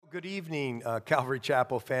Good evening, Calvary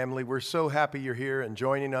Chapel family. We're so happy you're here and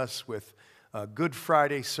joining us with Good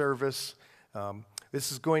Friday service.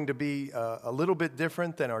 This is going to be a little bit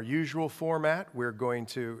different than our usual format. We're going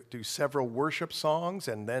to do several worship songs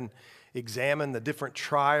and then examine the different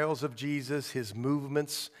trials of Jesus, his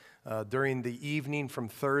movements during the evening from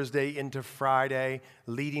Thursday into Friday,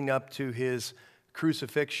 leading up to his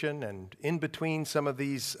crucifixion, and in between some of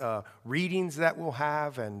these readings that we'll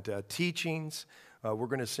have and teachings. We're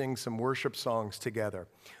going to sing some worship songs together.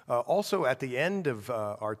 Also, at the end of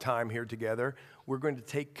our time here together, we're going to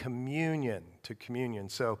take communion to communion.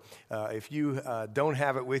 So if you don't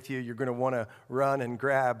have it with you, you're going to want to run and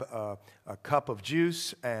grab a cup of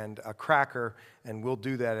juice and a cracker, and we'll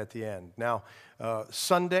do that at the end. Now,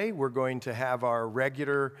 Sunday, we're going to have our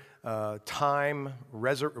regular time,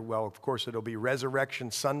 of course, it'll be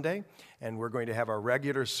Resurrection Sunday, and we're going to have our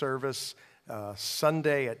regular service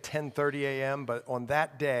Sunday at 10:30 a.m., but on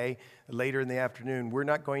that day, later in the afternoon, we're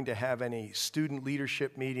not going to have any student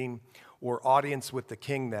leadership meeting or audience with the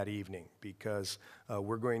King that evening because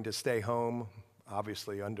we're going to stay home,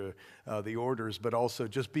 obviously under the orders, but also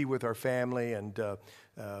just be with our family and,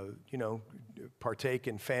 partake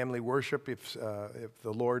in family worship if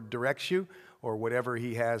the Lord directs you or whatever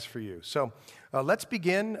he has for you. So let's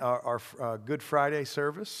begin our Good Friday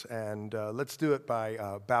service, and let's do it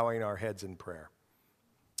by bowing our heads in prayer.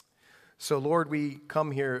 So, Lord, we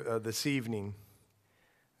come here this evening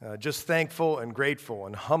just thankful and grateful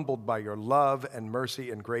and humbled by your love and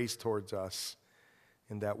mercy and grace towards us,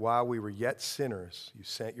 and that while we were yet sinners, you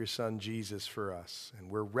sent your Son Jesus for us,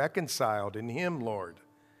 and we're reconciled in him, Lord,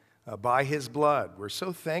 by his blood. We're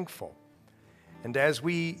so thankful. And as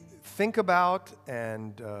we think about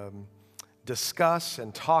and discuss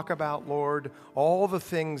and talk about, Lord, all the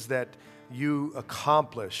things that you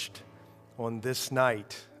accomplished on this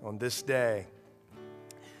night, on this day,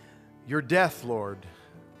 your death, Lord,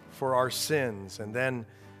 for our sins, and then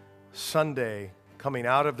Sunday, coming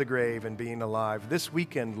out of the grave and being alive. This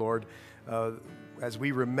weekend, Lord, as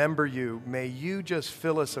we remember you, may you just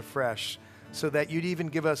fill us afresh so that you'd even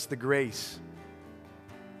give us the grace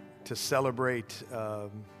to celebrate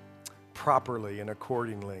properly and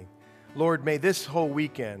accordingly. Lord, may this whole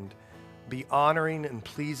weekend be honoring and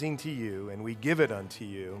pleasing to you, and we give it unto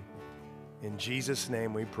you. In Jesus'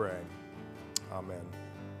 name we pray. Amen.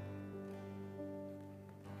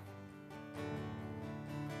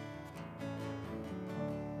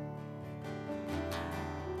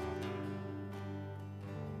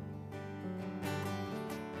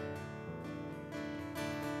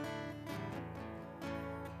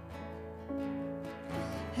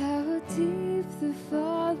 How deep the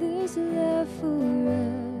Father's love for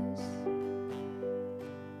us,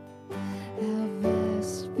 how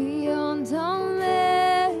vast beyond all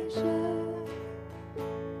measure,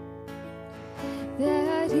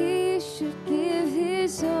 that he should give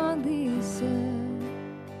his only Son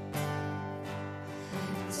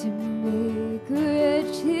to make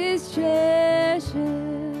rich his treasure.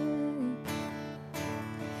 And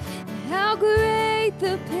how great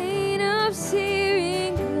the pain of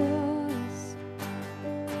searing loss,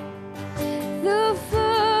 the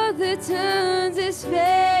Father turns his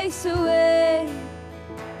face away,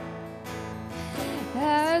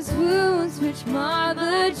 as wounds which mar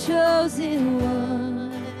the chosen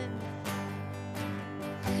one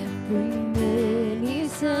bring many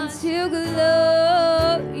sons to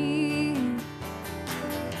glory.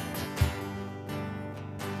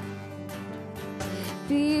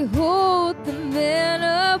 Behold the man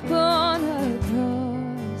upon a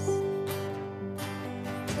cross,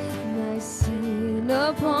 my sin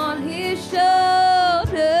upon his shoulders.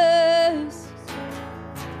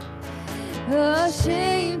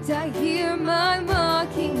 Ashamed, I hear my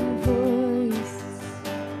mocking voice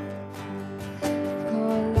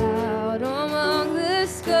call out among the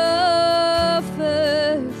scoffers.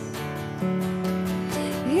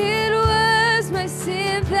 It was my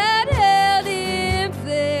sin that held him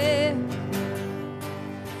there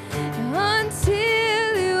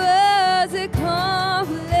until it was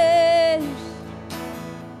accomplished.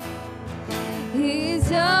 His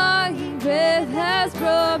dying breath has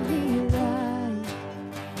brought me life,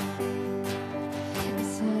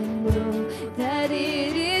 as I know that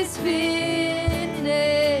it is finished.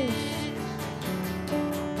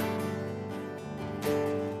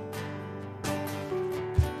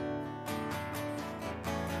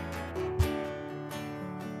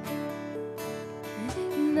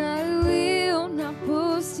 And I will not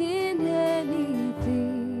boast in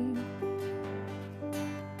anything,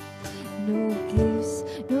 no gifts,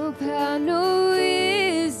 no power, no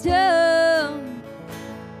wisdom,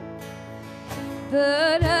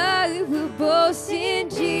 but I I will boast in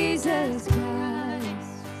Jesus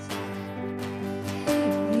Christ,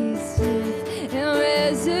 His death and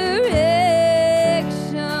resurrection.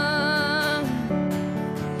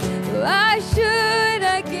 Why should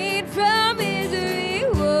I gain from His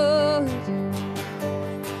reward?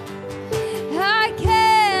 I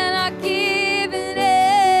cannot give an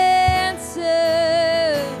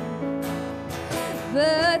answer,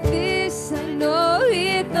 but this I know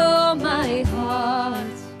with all my heart.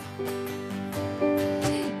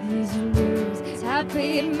 His wounds have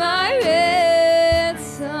paid my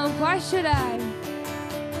ransom. Why should I?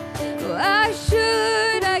 Why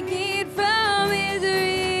should I gain from His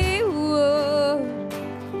reward?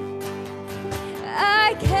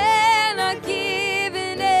 I cannot give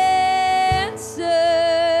an answer,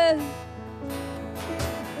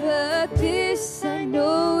 but this I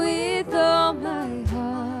know with all my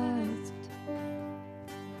heart.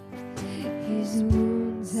 His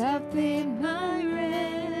wounds have paid my ransom.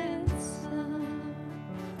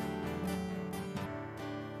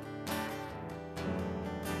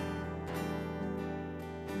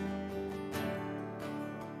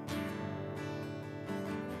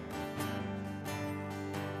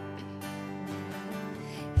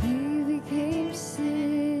 He became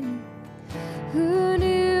sin, who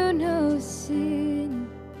knew no sin,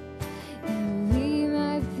 and we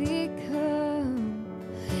might become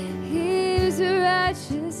His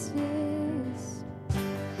righteousness.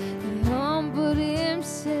 He humbled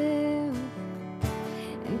Himself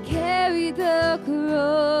and carried the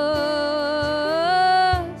cross.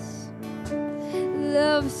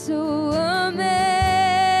 Love so amazing,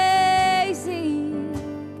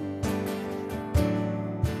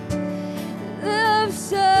 love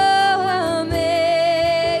so amazing.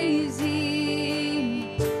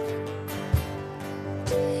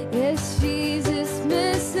 Yes, Jesus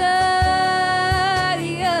Messiah,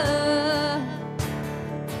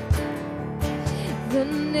 the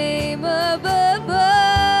name above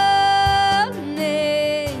all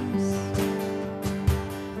names.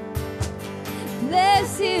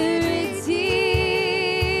 Blessed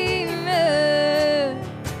Redeemer,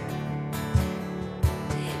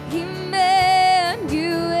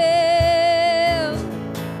 Emmanuel,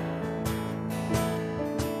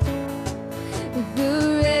 the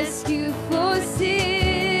rescue for sinners,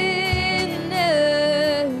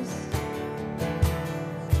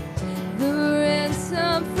 the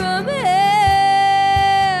ransom from heaven.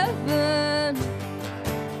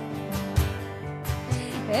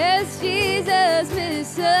 As Jesus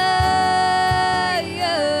Messiah,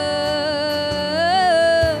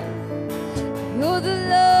 you're the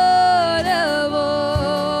Lord of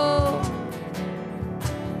all.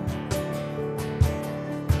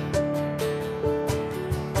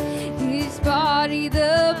 His body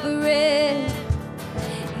the bread,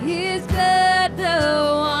 His blood the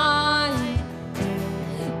wine,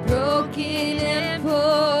 broken and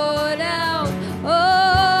poured out,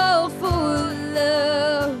 all for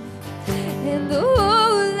love. And the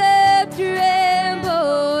whole earth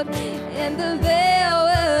trembled, and the veil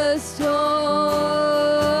was torn.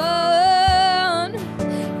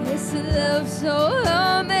 Yes, love so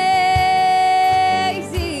amazing,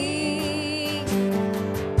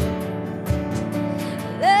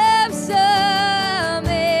 love so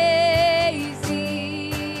amazing.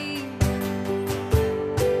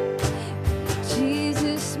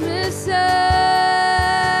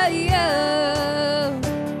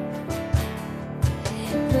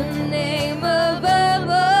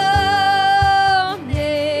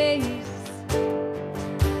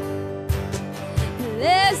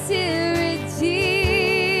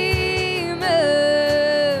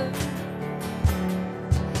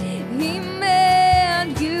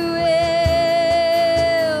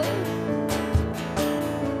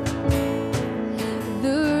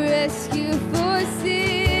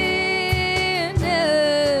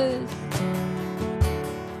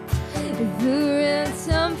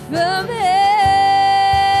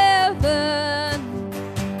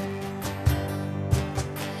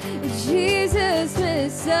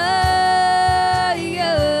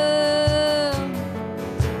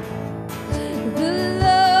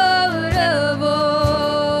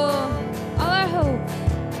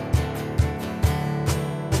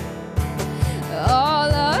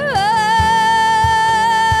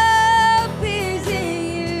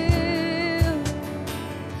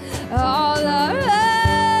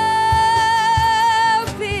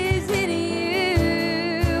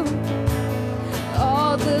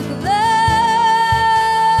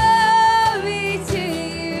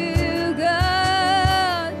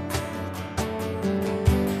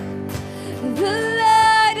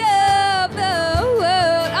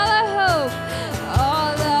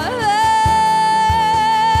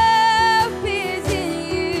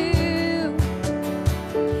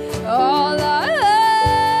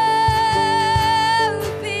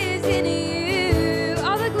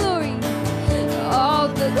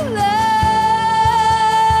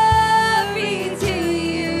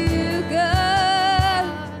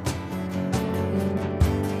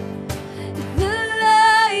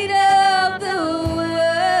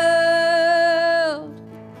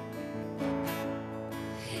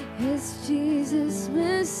 Jesus,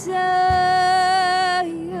 Messiah,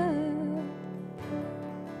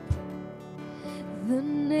 the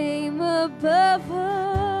name above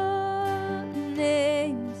all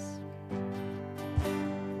names,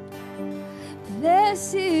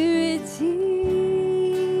 blessed Redeemer,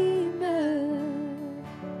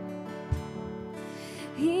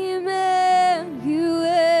 Emmanuel,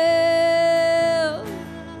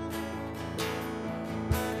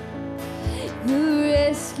 the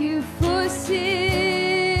rescue for sinners,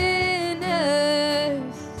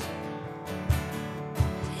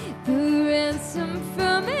 the ransom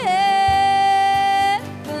from heaven,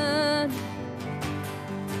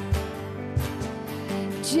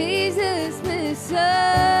 Jesus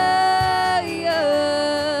Messiah,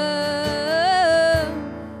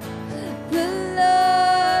 the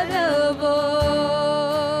Lord of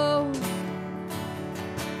all.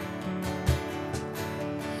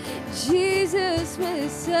 Jesus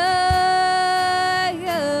Messiah,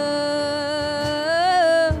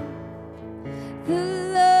 the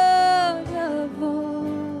Lord of all.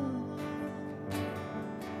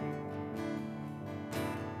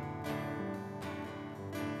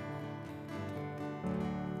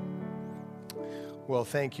 Well,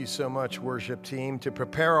 thank you so much, worship team, to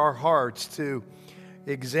prepare our hearts to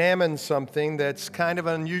examine something that's kind of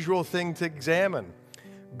an unusual thing to examine.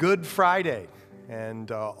 Good Friday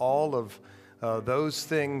and all of those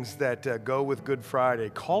things that go with Good Friday.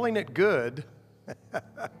 Calling it good,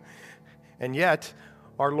 and yet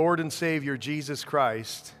our Lord and Savior Jesus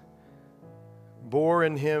Christ bore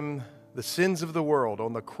in him the sins of the world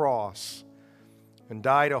on the cross and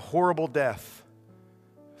died a horrible death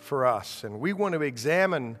for us. And we want to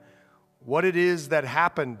examine what it is that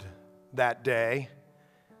happened that day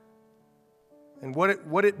and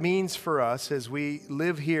what it means for us as we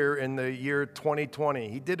live here in the year 2020.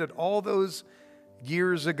 He did it all those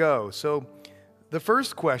years ago. So the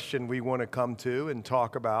first question we want to come to and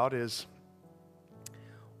talk about is,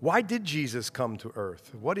 why did Jesus come to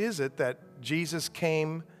earth? What is it that Jesus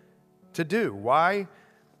came to do? Why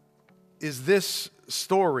is this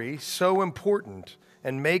story so important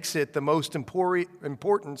and makes it the most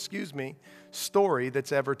important story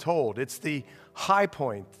that's ever told? It's the high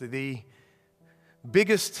point, the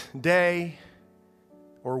biggest day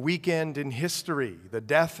or weekend in history, the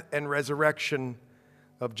death and resurrection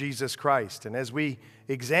of Jesus Christ. And as we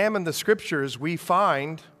examine the scriptures, we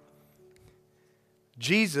find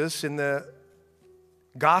Jesus in the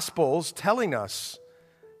Gospels telling us,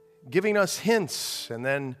 giving us hints, and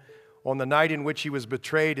then on the night in which he was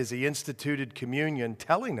betrayed as he instituted communion,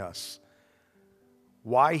 telling us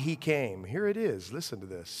why he came. Here it is. Listen to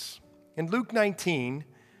this. In Luke 19,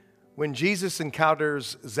 when Jesus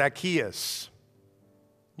encounters Zacchaeus,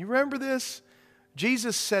 you remember this?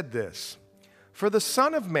 Jesus said this, "For the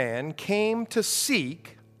Son of Man came to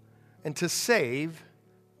seek and to save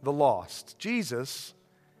the lost." Jesus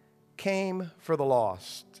came for the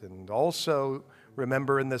lost. And also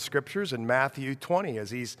remember in the scriptures in Matthew 20, as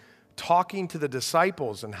he's talking to the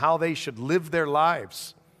disciples and how they should live their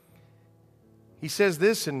lives, he says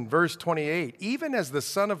this in verse 28, "Even as the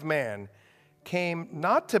Son of Man came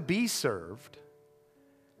not to be served,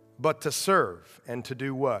 but to serve," and to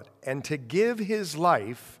do what? "And to give his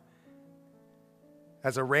life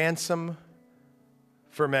as a ransom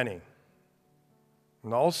for many."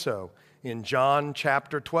 And also in John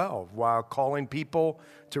chapter 12, while calling people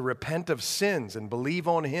to repent of sins and believe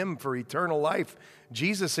on him for eternal life,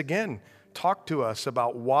 Jesus again talked to us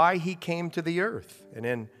about why he came to the earth. And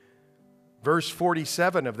in verse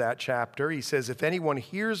 47 of that chapter, he says, "If anyone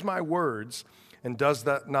hears my words and does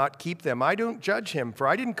not keep them, I don't judge him, for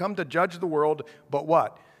I didn't come to judge the world, but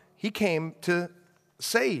what? He came to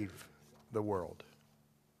save the world."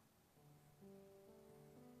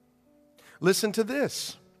 Listen to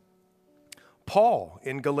this. Paul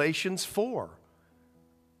in Galatians 4,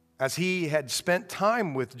 as he had spent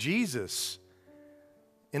time with Jesus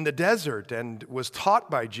in the desert and was taught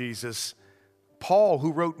by Jesus, Paul,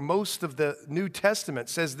 who wrote most of the New Testament,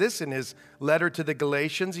 says this in his letter to the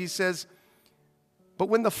Galatians. He says, "But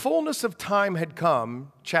when the fullness of time had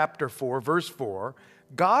come," chapter 4, verse 4,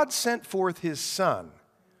 "God sent forth his Son,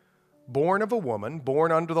 born of a woman,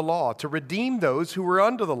 born under the law, to redeem those who were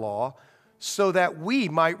under the law, so that we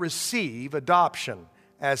might receive adoption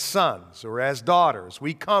as sons or as daughters."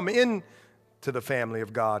 We come in to the family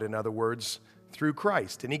of God, in other words, through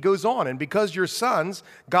Christ. And he goes on, "And because you're sons,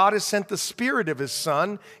 God has sent the Spirit of his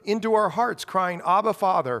Son into our hearts, crying, 'Abba,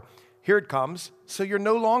 Father.' Here it comes. So you're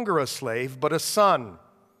no longer a slave, but a son.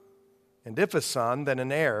 And if a son, then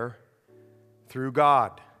an heir through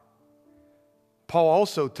God." Paul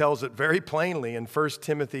also tells it very plainly in 1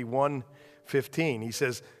 Timothy 1:15. He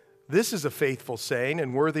says, "This is a faithful saying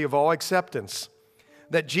and worthy of all acceptance,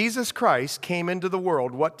 that Jesus Christ came into the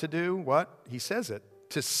world," what to do? What? He says it,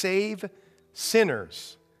 "to save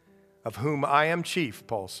sinners, of whom I am chief,"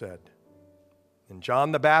 Paul said. And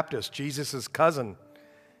John the Baptist, Jesus' cousin,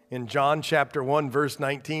 in John chapter 1, verse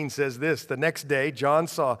 19 says this, "The next day John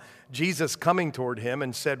saw Jesus coming toward him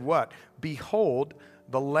and said," what? "Behold,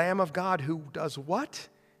 the Lamb of God who does what?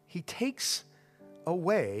 He takes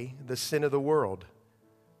away the sin of the world."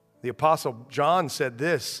 The Apostle John said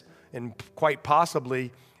this, and quite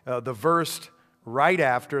possibly the verse right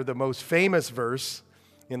after the most famous verse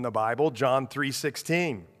in the Bible, John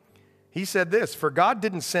 3:16. He said this, "For God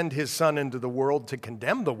didn't send his Son into the world to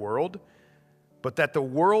condemn the world, but that the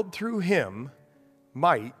world through him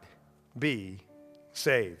might be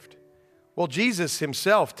saved." Well, Jesus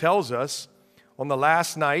himself tells us on the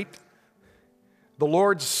last night, the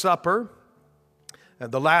Lord's Supper,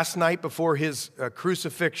 the last night before his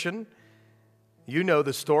crucifixion, you know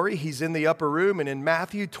the story. He's in the upper room, and in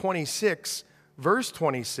Matthew 26, verse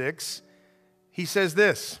 26, he says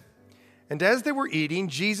this, "And as they were eating,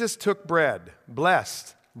 Jesus took bread,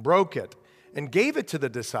 blessed, broke it, and gave it to the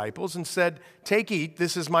disciples and said, 'Take, eat,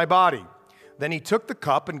 this is my body.' Then he took the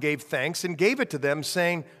cup and gave thanks and gave it to them,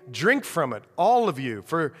 saying, 'Drink from it, all of you,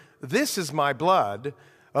 for this is my blood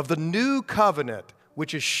of the new covenant,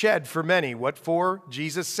 which is shed for many.'" What for?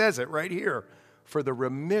 Jesus says it right here, "for the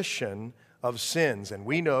remission of sins." And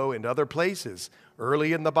we know in other places,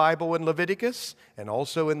 early in the Bible in Leviticus and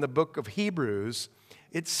also in the book of Hebrews,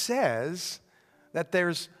 it says that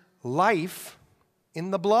there's life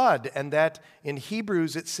in the blood, and that in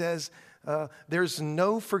Hebrews it says there's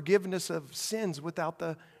no forgiveness of sins without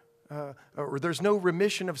or there's no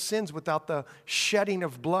remission of sins without the shedding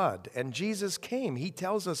of blood. And Jesus came, he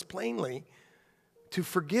tells us plainly, to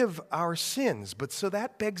forgive our sins. But so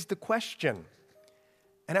that begs the question,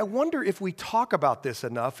 and I wonder if we talk about this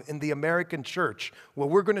enough in the American church. Well,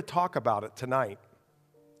 we're going to talk about it tonight.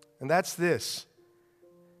 And that's this.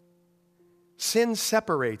 Sin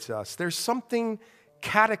separates us. There's something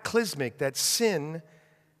cataclysmic that sin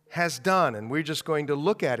has done, and we're just going to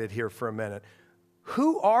look at it here for a minute.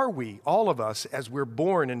 Who are we, all of us, as we're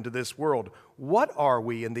born into this world? What are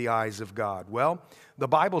we in the eyes of God? Well, the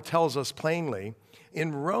Bible tells us plainly.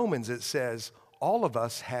 In Romans it says, all of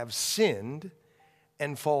us have sinned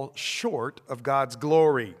and fall short of God's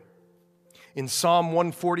glory. In Psalm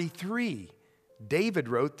 143, David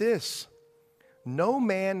wrote this, "No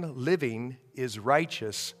man living is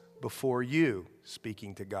righteous before you,"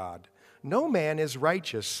 speaking to God. "No man is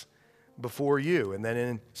righteous before you." And then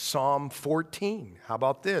in Psalm 14, how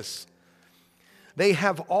about this? "They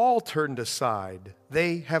have all turned aside.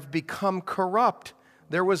 They have become corrupt.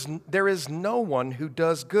 There is no one who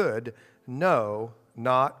does good, no,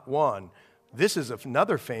 not one." This is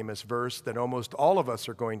another famous verse that almost all of us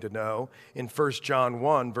are going to know in 1 John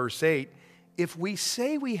 1, verse 8. "If we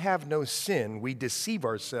say we have no sin, we deceive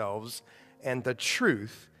ourselves, and the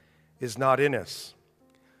truth is not in us."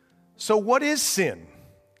 So what is sin?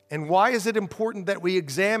 And why is it important that we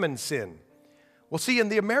examine sin? Well, see, in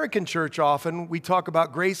the American church often we talk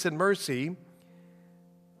about grace and mercy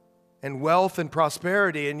and wealth and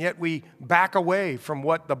prosperity, and yet we back away from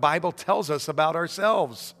what the Bible tells us about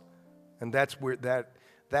ourselves. And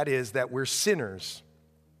that is that we're sinners.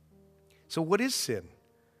 So what is sin?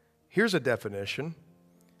 Here's a definition: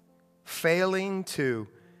 failing to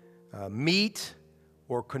meet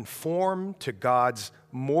or conform to God's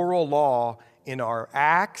moral law in our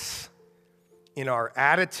acts, in our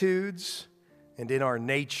attitudes, and in our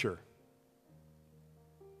nature.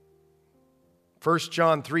 1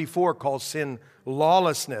 John 3:4 calls sin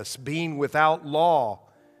lawlessness, being without law.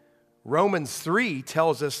 Romans 3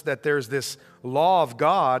 tells us that there's this law of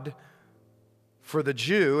God for the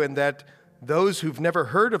Jew, and that those who've never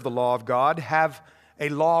heard of the law of God have a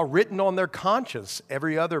law written on their conscience,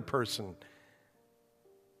 every other person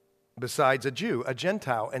besides a Jew, a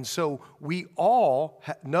Gentile. And so we all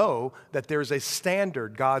know that there's a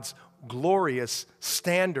standard, God's glorious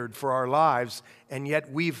standard for our lives, and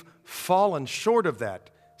yet we've fallen short of that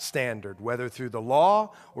standard, whether through the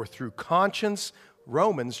law or through conscience.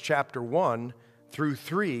 Romans chapter 1 through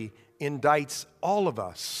 3 indicts all of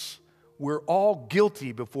us. We're all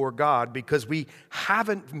guilty before God because we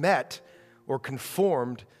haven't met or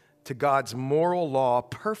conformed to God's moral law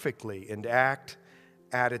perfectly in act,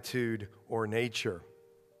 attitude, or nature.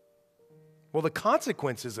 Well, the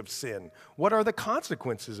consequences of sin. What are the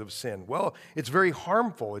consequences of sin? Well, it's very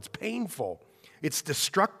harmful, it's painful, it's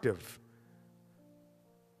destructive.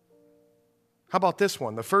 How about this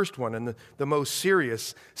one, the first one and the most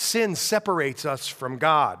serious? Sin separates us from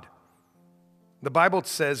God. The Bible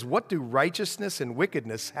says, what do righteousness and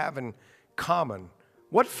wickedness have in common?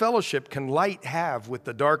 What fellowship can light have with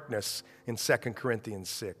the darkness in 2 Corinthians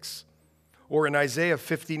 6? Or in Isaiah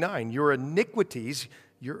 59, your iniquities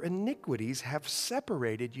have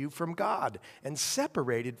separated you from God and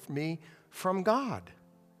separated me from God.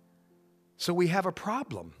 So we have a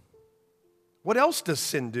problem. What else does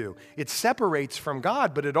sin do? It separates from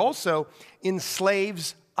God, but it also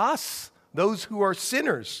enslaves us, those who are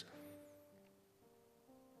sinners.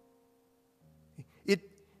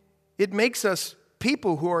 It makes us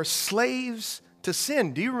people who are slaves to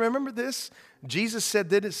sin. Do you remember this? Jesus said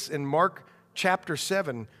this in Mark chapter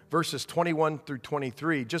 7, verses 21 through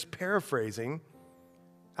 23, just paraphrasing.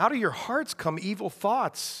 Out of your hearts come evil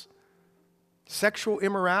thoughts, sexual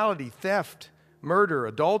immorality, theft, murder,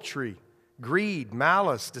 adultery, greed,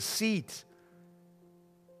 malice, deceit,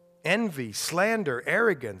 envy, slander,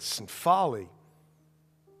 arrogance, and folly.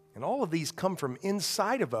 And all of these come from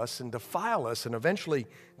inside of us and defile us and eventually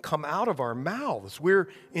come out of our mouths. We're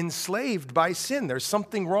enslaved by sin. There's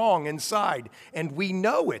something wrong inside, and we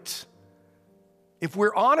know it. If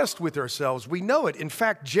we're honest with ourselves, we know it. In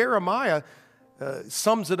fact, Jeremiah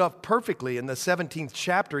sums it up perfectly in the 17th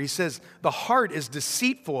chapter. He says, the heart is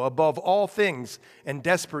deceitful above all things and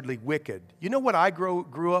desperately wicked. You know what I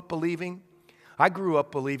grew up believing? I grew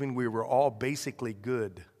up believing we were all basically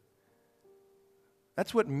good.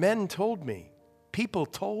 That's what men told me. People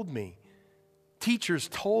told me. Teachers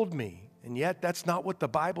told me. And yet that's not what the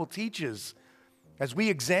Bible teaches. As we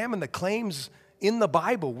examine the claims in the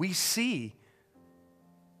Bible, we see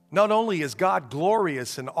not only is God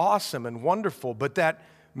glorious and awesome and wonderful, but that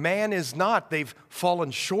man is not. They've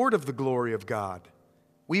fallen short of the glory of God.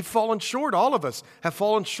 We've fallen short. All of us have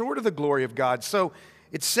fallen short of the glory of God. So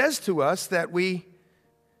it says to us that we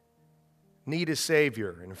need a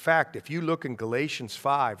Savior. And in fact, if you look in Galatians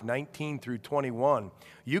 5, 19 through 21,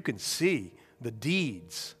 you can see the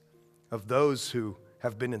deeds of those who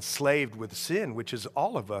have been enslaved with sin, which is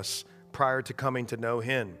all of us prior to coming to know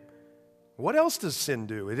Him. What else does sin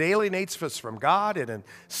do? It alienates us from God, it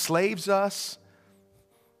enslaves us,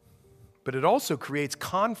 but it also creates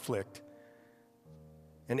conflict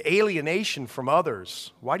and alienation from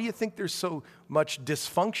others. Why do you think there's so much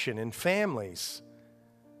dysfunction in families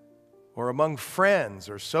or among friends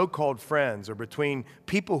or so-called friends or between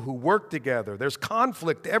people who work together? There's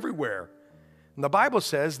conflict everywhere. And the Bible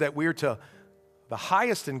says that the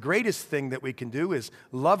highest and greatest thing that we can do is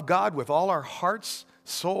love God with all our hearts,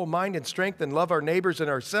 soul, mind, and strength, and love our neighbors and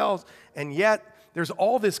ourselves. And yet, there's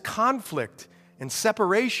all this conflict and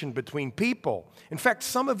separation between people. In fact,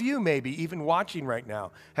 some of you, maybe even watching right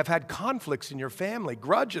now, have had conflicts in your family,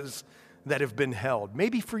 grudges that have been held,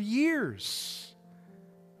 maybe for years.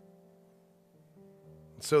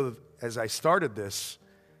 So, as I started this,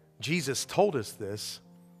 Jesus told us this.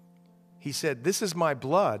 He said, "This is my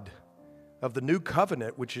blood of the new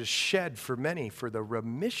covenant, which is shed for many for the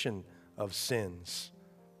remission of sins."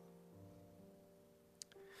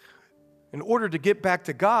 In order to get back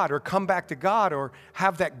to God or come back to God or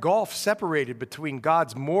have that gulf separated between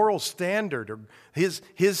God's moral standard or His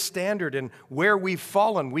standard and where we've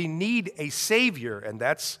fallen, we need a Savior, and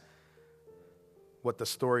that's what the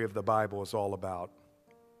story of the Bible is all about.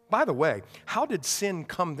 By the way, how did sin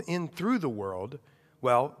come in through the world?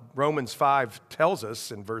 Well, Romans 5 tells us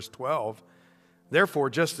in verse 12, "Therefore,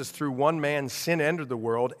 just as through one man sin entered the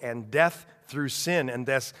world, and death through sin, and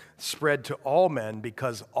thus spread to all men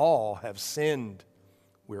because all have sinned."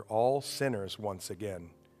 We're all sinners once again.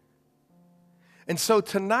 And so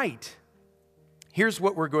tonight, here's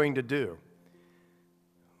what we're going to do.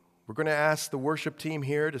 We're going to ask the worship team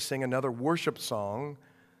here to sing another worship song.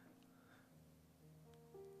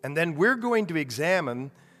 And then we're going to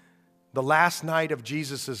examine the last night of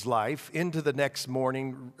Jesus' life into the next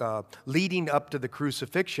morning, leading up to the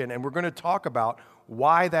crucifixion. And we're going to talk about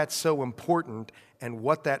why that's so important and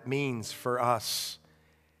what that means for us.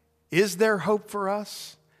 Is there hope for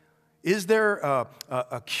us? Is there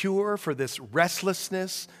a cure for this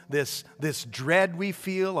restlessness, this dread we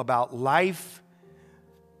feel about life,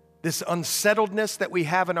 this unsettledness that we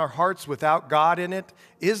have in our hearts without God in it?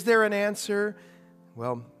 Is there an answer?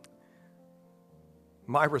 Well,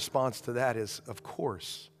 my response to that is, of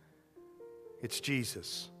course, it's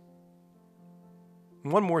Jesus.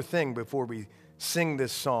 And one more thing before we sing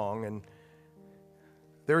this song, and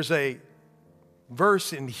there's a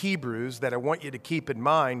verse in Hebrews that I want you to keep in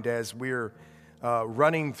mind as we're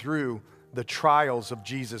running through the trials of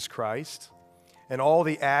Jesus Christ and all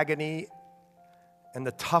the agony and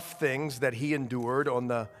the tough things that He endured on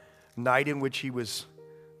the night in which he was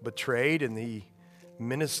betrayed and he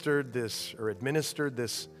administered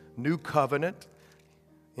this new covenant,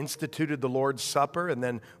 instituted the Lord's Supper, and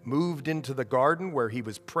then moved into the garden where he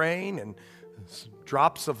was praying and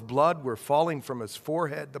drops of blood were falling from his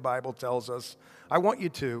forehead, the Bible tells us. I want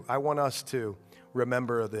us to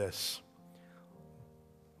remember this.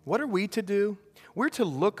 What are we to do? We're to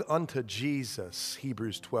look unto Jesus,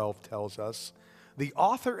 Hebrews 12 tells us, the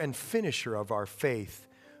author and finisher of our faith,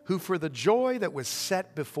 who for the joy that was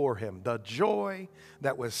set before him,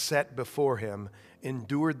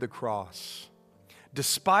 endured the cross,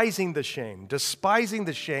 despising the shame,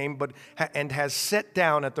 and has sat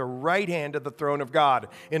down at the right hand of the throne of God.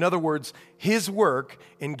 In other words, his work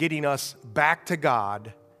in getting us back to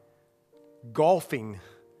God, gulfing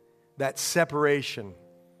that separation,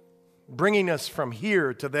 bringing us from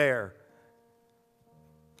here to there.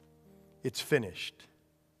 It's finished.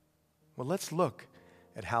 Well, let's look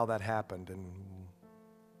at how that happened and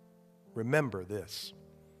remember this.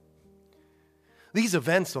 These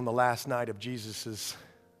events on the last night of Jesus'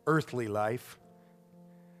 earthly life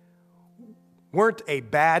weren't a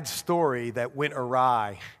bad story that went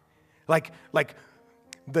awry. Like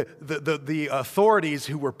the authorities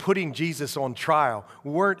who were putting Jesus on trial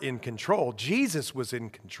weren't in control. Jesus was in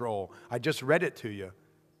control. I just read it to you.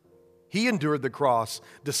 He endured the cross,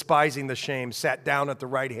 despising the shame, sat down at the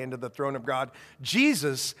right hand of the throne of God.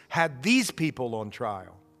 Jesus had these people on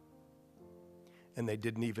trial, and they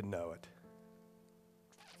didn't even know it.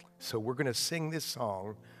 So we're going to sing this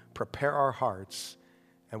song, prepare our hearts,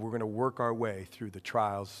 and we're going to work our way through the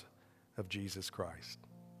trials of Jesus Christ.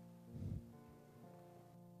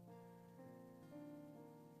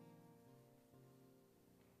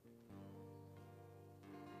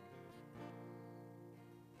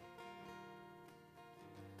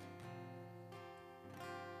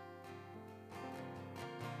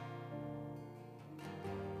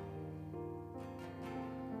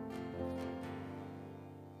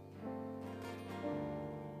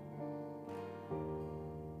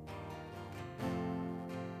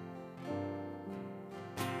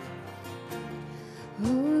 Oh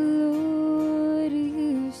Lord,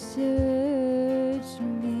 you search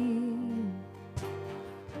me,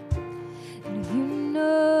 and you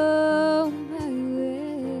know my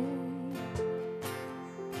way.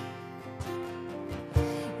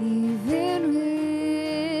 Even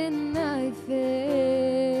when I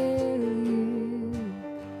fail you,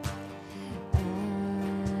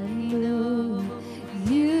 I know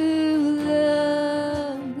you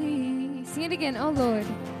love me. Sing it again, oh Lord.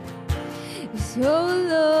 So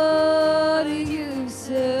Lord, you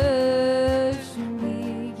search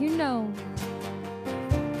me, you know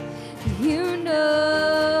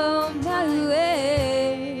my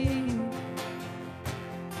way.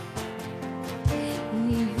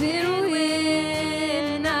 Even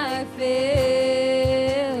when I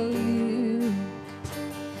fail you,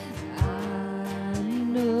 I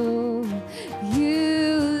know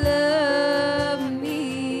you love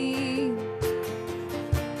me.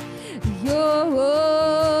 Your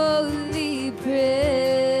holy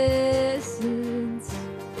presence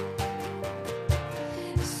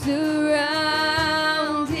surrounding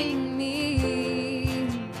me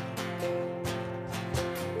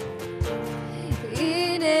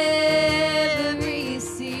in every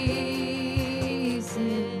season.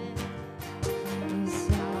 'Cause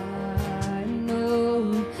I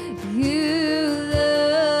know you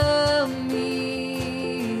love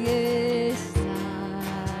me. Yes,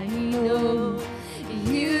 I know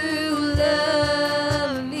you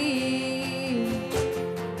love me.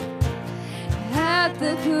 At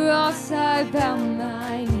the cross I bow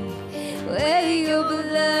my knee, where your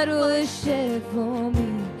blood was shed for me.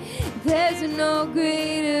 There's no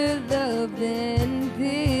greater love than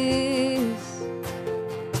this.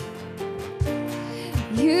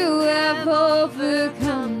 You have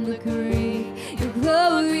overcome the grave. Your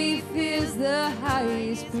glory fills the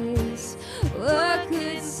highest place. What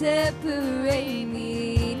could separate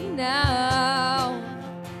me now?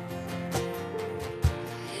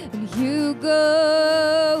 And you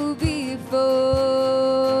go before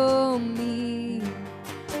me.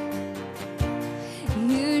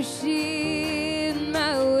 You shield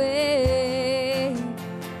my way,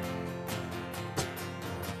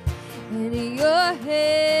 and your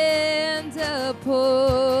hand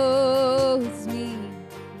upholds me.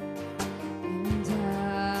 And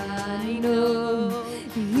I know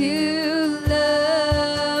you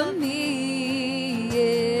love me.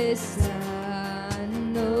 Yes, I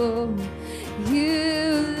know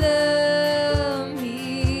you love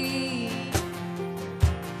me.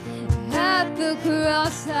 At the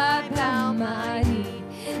cross I bow my knee,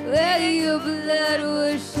 where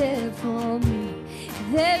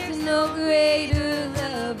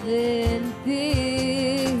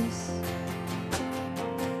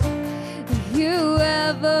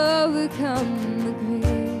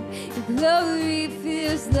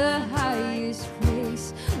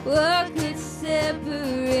What could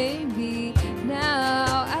separate me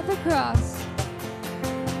now? At the cross,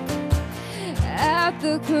 at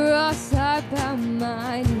the cross I bow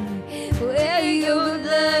my knee, where your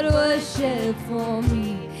blood was shed for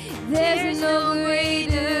me. There's no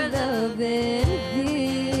greater love than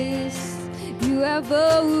this. You have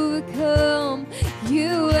overcome,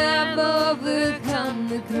 you have overcome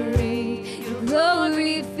the grave. Your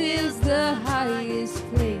glory fills the highest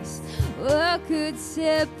place. What could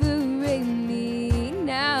separate me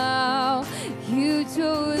now? You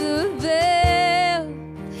tore the veil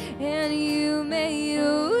and you made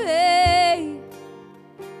a way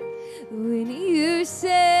when you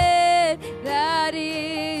said that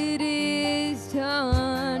it is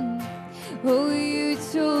done. Oh, you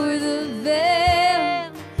tore the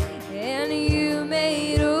veil and you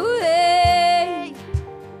made a way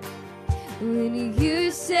when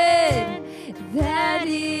you said that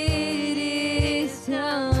it is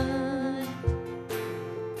done.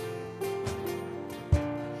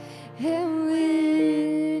 And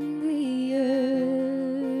when the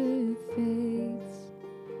earth fades,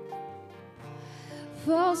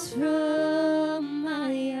 falls from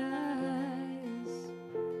my eyes,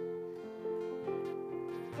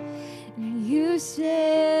 and you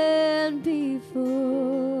stand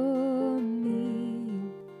before me,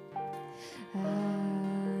 I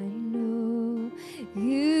know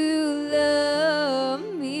you love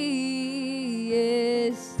me.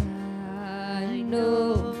 Yes, I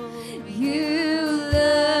know you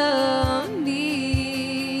love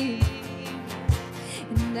me.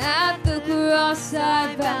 And at the cross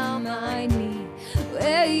I bow my knee,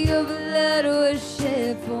 where your blood was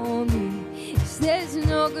shed for me. 'Cause there's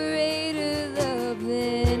no greater love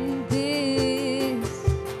than this.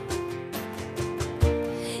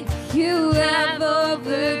 You have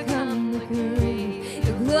overcome the grave.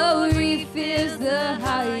 Your glory fills the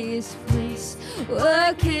highest place.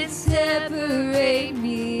 What could separate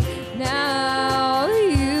me now?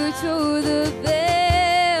 You tore the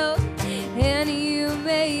veil and you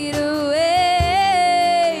made a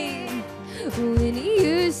way when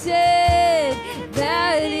you said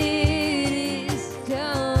that it is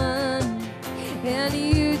done. And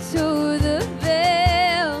you tore the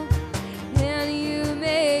veil and you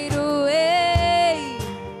made a way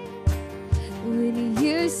when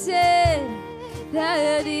you said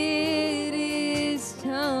that it is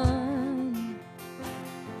done.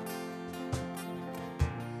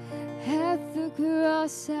 At the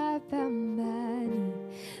cross I bow my knee,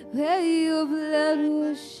 where your blood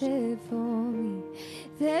was shed for me.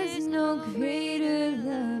 There's no greater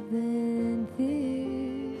love than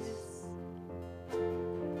this.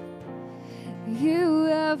 You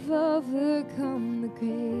have overcome the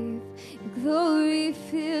grave. Your glory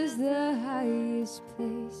fills the highest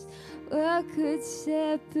place. What could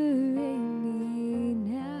separate me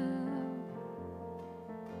now?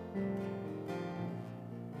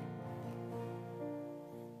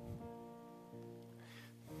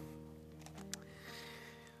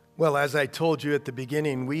 Well, as I told you at the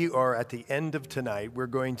beginning, we are at the end of tonight. We're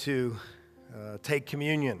going to take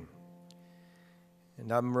communion.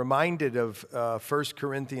 And I'm reminded of 1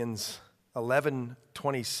 Corinthians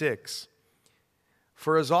 11:26.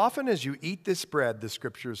 For as often as you eat this bread, the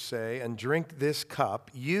scriptures say, and drink this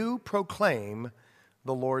cup, you proclaim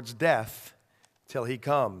the Lord's death till he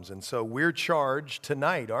comes. And so we're charged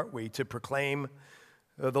tonight, aren't we, to proclaim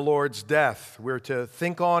the Lord's death. We're to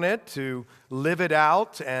think on it, to live it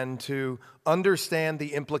out, and to understand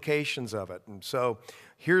the implications of it. And so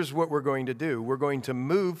here's what we're going to do. We're going to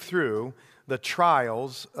move through the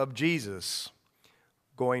trials of Jesus,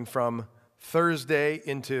 going from Thursday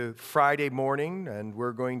into Friday morning, and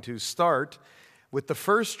we're going to start with the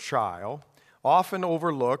first trial, often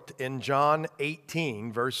overlooked in John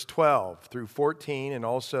 18, verse 12 through 14, and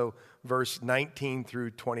also verse 19 through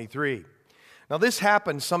 23. Now, this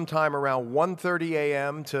happened sometime around 1:30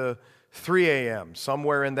 a.m. to 3 a.m.,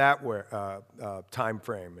 somewhere in that time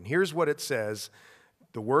frame. And here's what it says,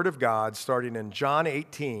 the Word of God, starting in John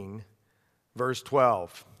 18, verse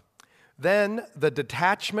 12. Then the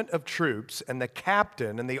detachment of troops and the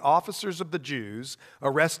captain and the officers of the Jews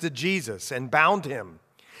arrested Jesus and bound him.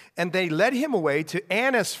 And they led him away to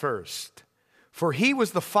Annas first, for he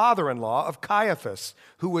was the father-in-law of Caiaphas,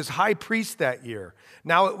 who was high priest that year.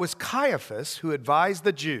 Now it was Caiaphas who advised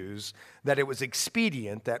the Jews that it was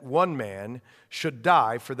expedient that one man should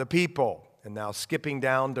die for the people. And now skipping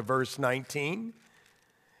down to verse 19,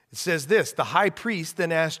 it says this, the high priest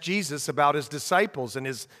then asked Jesus about his disciples and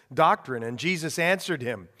his doctrine, and Jesus answered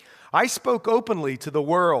him, I spoke openly to the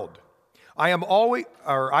world. I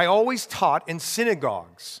always taught in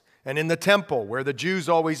synagogues and in the temple where the Jews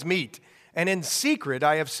always meet, and in secret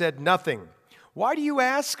I have said nothing. Why do you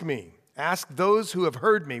ask me? Ask those who have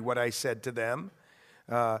heard me what I said to them.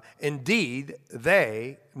 Indeed,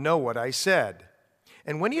 they know what I said."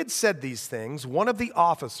 And when he had said these things, one of the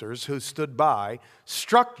officers who stood by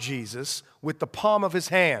struck Jesus with the palm of his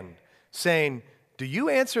hand, saying, "Do you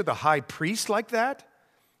answer the high priest like that?"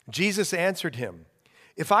 Jesus answered him,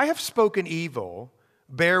 "If I have spoken evil,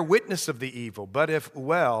 bear witness of the evil. But if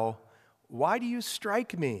well, why do you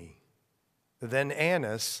strike me?" Then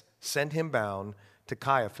Annas sent him bound to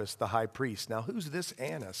Caiaphas the high priest. Now, who's this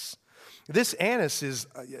Annas? This Annas is,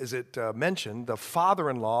 as it mentioned, the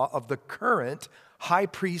father-in-law of the current high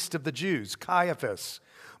priest of the Jews, Caiaphas.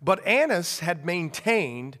 But Annas had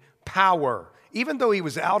maintained power. Even though he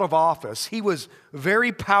was out of office, he was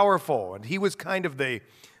very powerful, and he was kind of the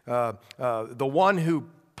one who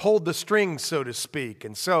pulled the strings, so to speak.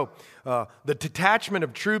 And so the detachment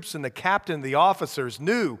of troops and the captain, the officers,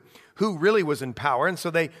 knew who really was in power, and so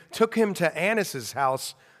they took him to Annas'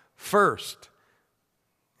 house first.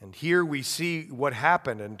 And here we see what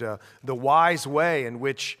happened and the wise way in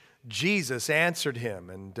which Jesus answered him.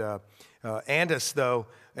 And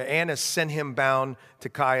Annas sent him bound to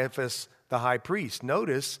Caiaphas the high priest.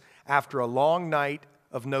 Notice, after a long night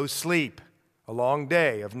of no sleep, a long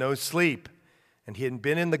day of no sleep, and he had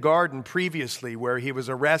been in the garden previously where he was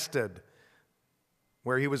arrested.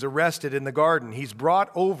 In the garden, he's brought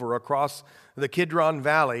over across the Kidron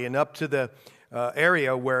Valley and up to the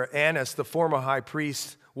area where Annas, the former high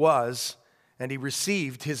priest, was, and he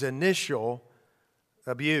received his initial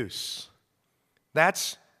abuse.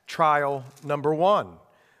 That's trial number one.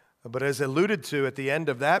 But as alluded to at the end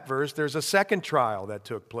of that verse, there's a second trial that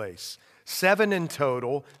took place. 7 in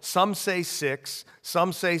total. Some say 6,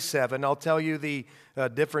 some say 7. I'll tell you the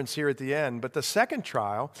difference here at the end. But the second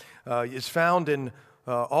trial is found in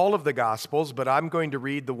all of the Gospels, but I'm going to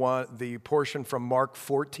read the portion from Mark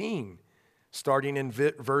 14. Starting in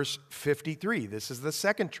verse 53. This is the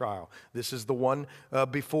second trial. This is the one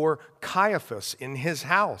before Caiaphas in his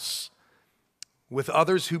house with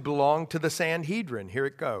others who belong to the Sanhedrin. Here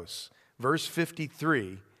it goes. Verse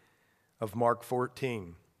 53 of Mark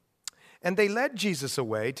 14. "And they led Jesus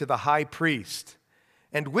away to the high priest,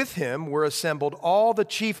 and with him were assembled all the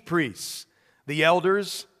chief priests, the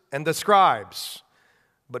elders, and the scribes.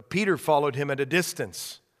 But Peter followed him at a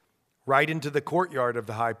distance, right into the courtyard of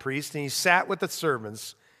the high priest, and he sat with the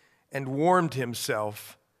servants and warmed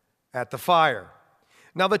himself at the fire.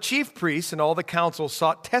 Now the chief priests and all the council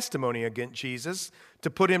sought testimony against Jesus to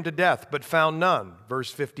put him to death, but found none."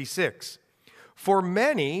 Verse 56. "For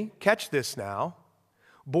many," catch this now,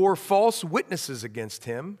 "bore false witnesses against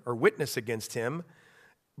him," or witness against him,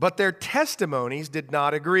 "but their testimonies did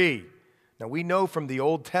not agree." Now we know from the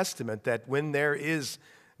Old Testament that when there is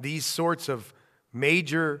these sorts of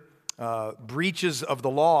major breaches of the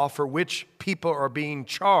law for which people are being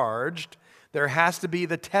charged, there has to be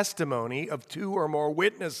the testimony of 2 or more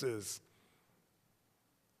witnesses.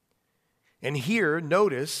 And here,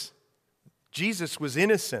 notice, Jesus was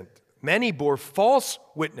innocent. Many bore false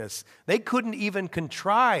witness. They couldn't even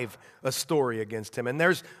contrive a story against him. And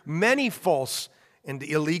there's many false and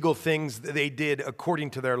illegal things that they did according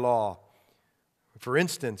to their law. For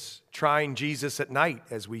instance, trying Jesus at night,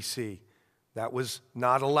 as we see. That was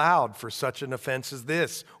not allowed for such an offense as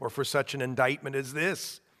this, or for such an indictment as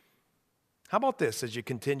this. How about this as you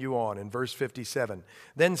continue on in verse 57?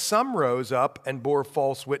 "Then some rose up and bore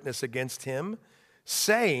false witness against him,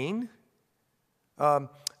 saying,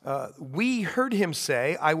 we heard him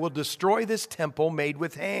say, 'I will destroy this temple made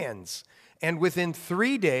with hands, and within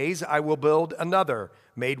 3 days I will build another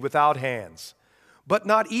made without hands.' But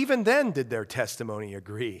not even then did their testimony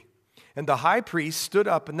agree. And the high priest stood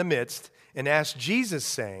up in the midst and asked Jesus,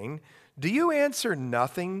 saying, 'Do you answer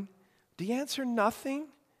nothing? Do you answer nothing?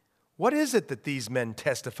 What is it that these men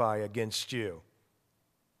testify against you?'"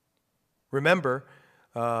 Remember,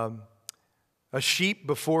 a sheep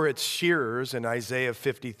before its shearers in Isaiah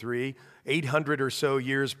 53, 800 or so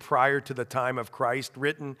years prior to the time of Christ,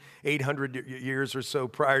 written 800 years or so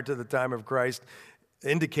prior to the time of Christ,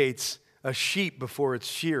 indicates a sheep before its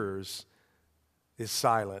shearers is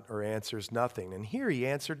silent or answers nothing. And here he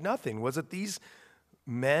answered nothing. Was it these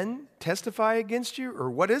men testify against you?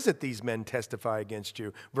 Or what is it these men testify against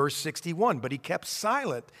you? Verse 61, "But he kept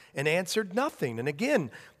silent and answered nothing. And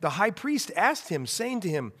again, the high priest asked him, saying to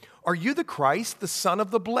him, 'Are you the Christ, the Son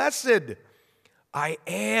of the Blessed?' 'I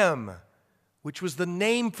am,' which was the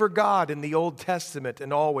name for God in the Old Testament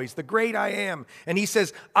and always, the great I am. And he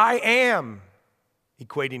says, 'I am.'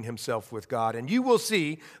 equating himself with God. And you will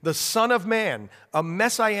see the Son of Man, a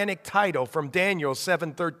messianic title from Daniel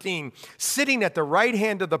 7:13, sitting at the right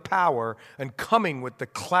hand of the power and coming with the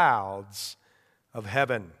clouds of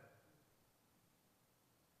heaven.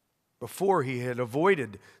 Before, he had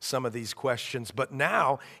avoided some of these questions, but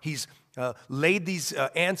now he's laid these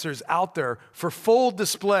answers out there for full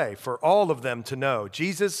display for all of them to know.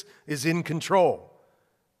 Jesus is in control.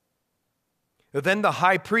 Then the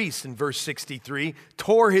high priest, in verse 63,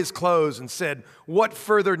 tore his clothes and said, "What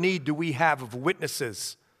further need do we have of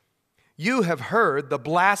witnesses? You have heard the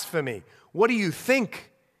blasphemy. What do you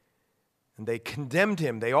think?" And they condemned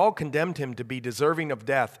him. They all condemned him to be deserving of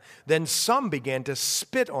death. Then some began to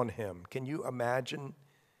spit on him. Can you imagine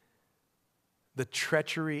the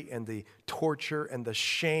treachery and the torture and the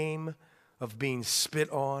shame of being spit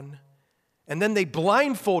on? And then they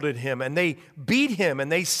blindfolded him and they beat him and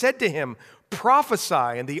they said to him,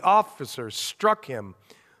 "Prophesy." And the officers struck him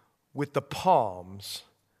with the palms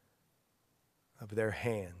of their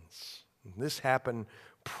hands. And this happened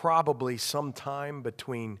probably sometime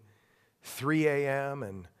between 3 a.m.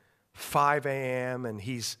 and 5 a.m. And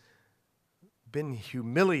he's been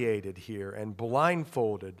humiliated here and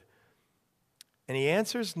blindfolded. And he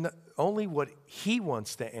answers only what he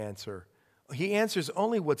wants to answer. He answers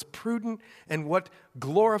only what's prudent and what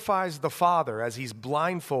glorifies the Father as he's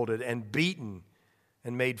blindfolded and beaten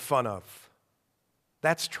and made fun of.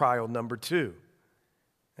 That's trial number 2.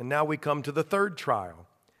 And now we come to the third trial.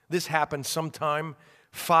 This happened sometime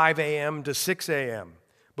 5 a.m. to 6 a.m.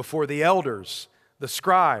 before the elders, the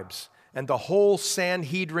scribes, and the whole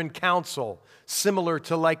Sanhedrin council, similar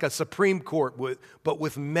to like a Supreme Court, but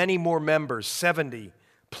with many more members, 70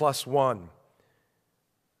 plus 1.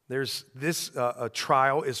 There's this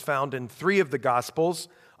trial is found in 3 of the Gospels.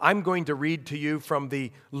 I'm going to read to you from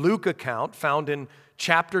the Luke account found in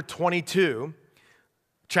chapter 22,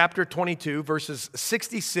 verses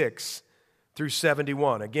 66 through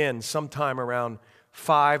 71. Again, sometime around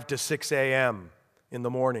 5 to 6 a.m. in the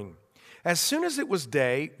morning. As soon as it was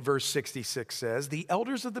day, verse 66 says, the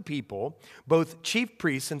elders of the people, both chief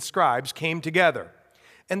priests and scribes, came together.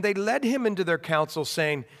 And they led him into their council,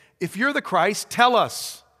 saying, "If you're the Christ, tell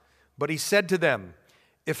us." But he said to them,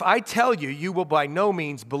 "If I tell you, you will by no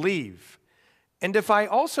means believe. And if I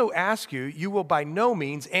also ask you, you will by no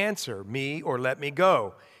means answer me or let me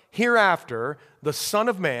go. Hereafter, the Son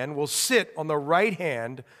of Man will sit on the right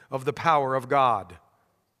hand of the power of God."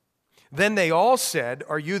 Then they all said,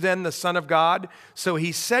 "Are you then the Son of God?" So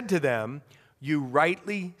he said to them, "You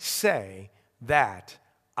rightly say that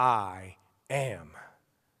I am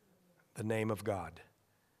the name of God."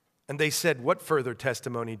 And they said, "What further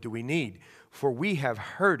testimony do we need? For we have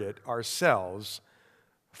heard it ourselves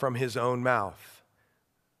from his own mouth."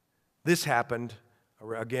 This happened,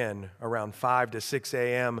 again, around 5 to 6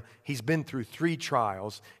 a.m. He's been through 3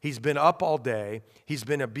 trials. He's been up all day. He's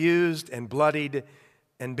been abused and bloodied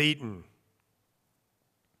and beaten.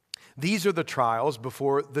 These are the trials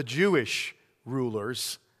before the Jewish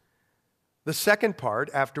rulers. The second part,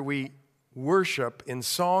 after we worship in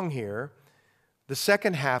song here, the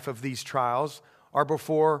second half of these trials are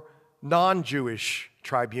before non-Jewish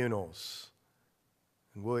tribunals.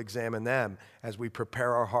 And we'll examine them as we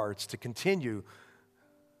prepare our hearts to continue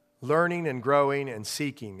learning and growing and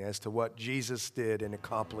seeking as to what Jesus did and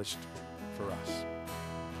accomplished for us.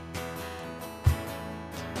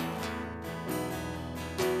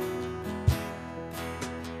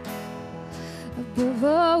 Above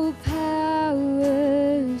all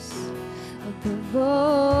powers, above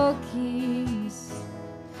all kings,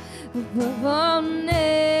 above all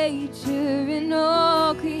nature and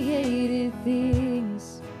all created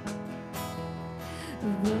things,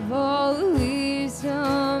 above all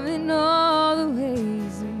wisdom and all the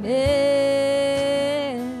ways of men,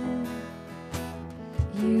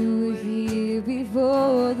 you were here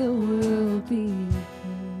before the world began.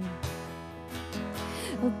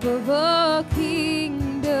 Above all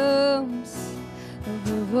kingdoms,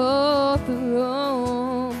 above all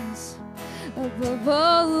thrones, above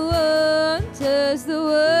all wonders the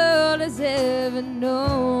world has ever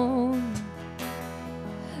known,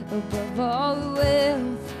 above all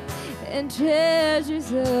wealth and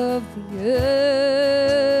treasures of the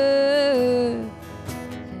earth,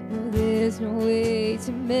 no, there's no way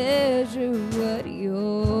to measure what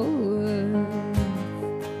you're worth.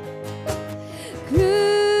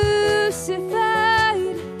 Crucified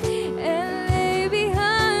and lay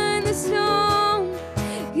behind the stone,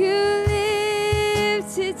 you lived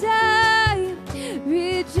to die,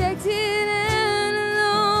 rejected and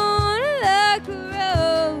alone, like a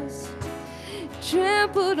rose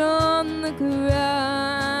trampled on the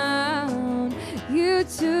ground. You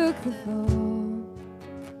took the fall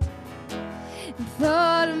and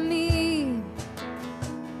thought of me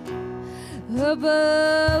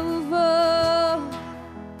above all,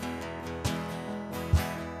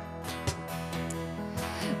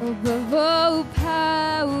 above all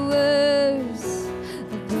powers,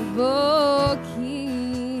 above all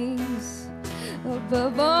kings,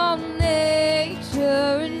 above all nature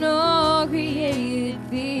and all created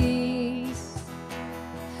things,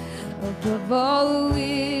 above all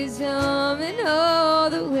wisdom and all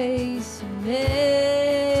the ways of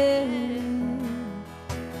men.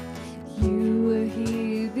 You were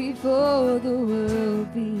here before the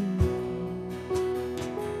world began.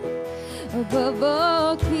 Above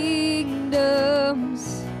all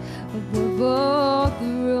kingdoms, above all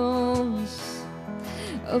thrones,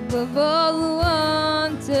 above all the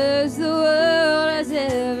wonders the world has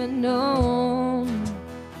ever known,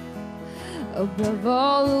 above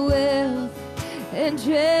all the wealth and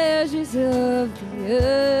treasures of the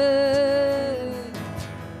earth.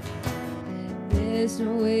 There's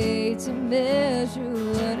no way to measure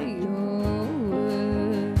what you're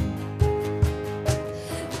worth.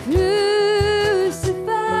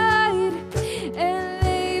 Crucified and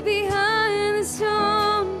lay behind the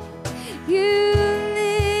stone, you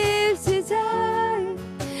lived to die,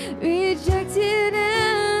 rejected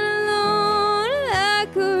and alone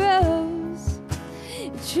like a rose,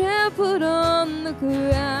 trampled on the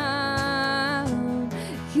ground.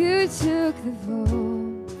 You took the fall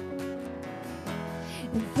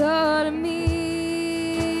and thought of me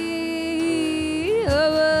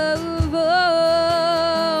above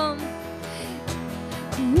all.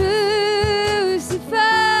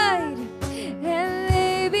 Crucified and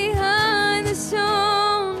lay behind the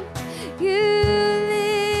stone, you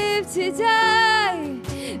lived to die,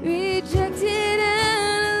 rejected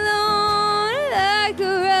and alone like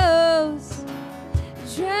a rose,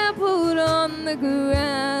 trampled on the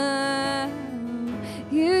ground.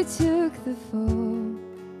 You took the fall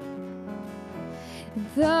and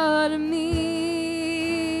thought of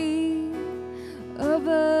me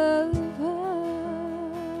above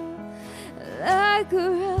all, like a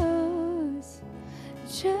rose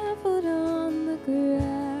trampled on the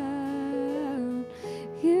ground.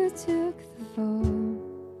 You took the fall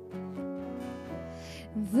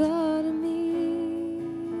and thought of me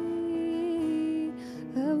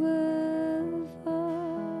above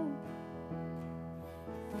all.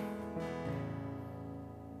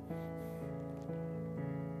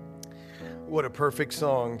 What a perfect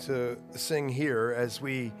song to sing here as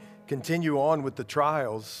we continue on with the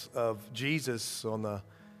trials of Jesus on the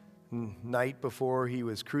night before he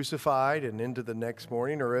was crucified and into the next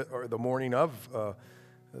morning or the morning of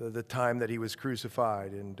the time that he was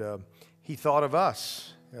crucified. And he thought of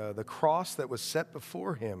us, the cross that was set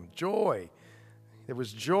before him, joy. There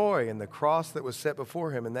was joy in the cross that was set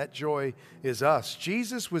before him, and that joy is us.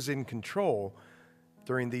 Jesus was in control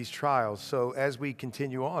during these trials. So as we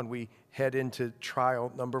continue on, we head into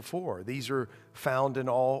trial number 4. These are found in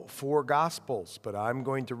all 4 Gospels, but I'm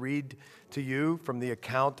going to read to you from the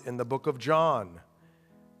account in the book of John,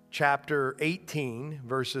 chapter 18,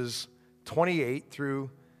 verses 28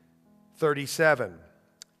 through 37.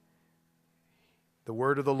 The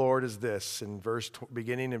word of the Lord is this,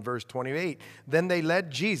 beginning in verse 28. Then they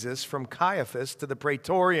led Jesus from Caiaphas to the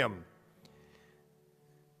praetorium.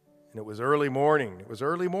 And it was early morning. It was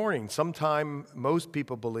early morning, sometime, most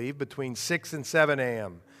people believe, between 6 and 7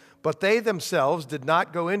 a.m. But they themselves did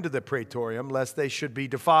not go into the praetorium, lest they should be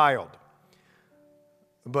defiled,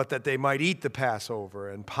 but that they might eat the Passover.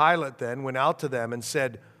 And Pilate then went out to them and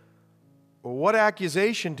said, well, what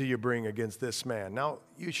accusation do you bring against this man? Now,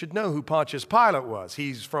 you should know who Pontius Pilate was.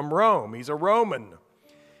 He's from Rome. He's a Roman.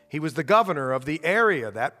 He was the governor of the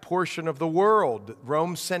area, that portion of the world.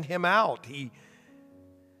 Rome sent him out. He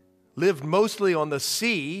lived mostly on the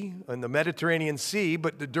sea, on the Mediterranean Sea,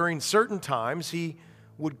 but during certain times he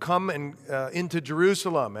would come into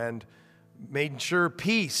Jerusalem and made sure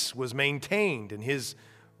peace was maintained and his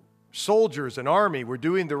soldiers and army were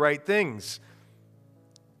doing the right things.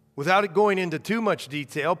 Without going into too much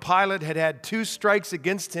detail, Pilate had had 2 strikes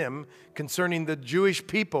against him concerning the Jewish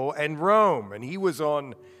people and Rome, and he was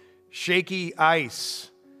on shaky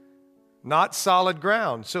ice, not solid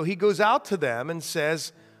ground. So he goes out to them and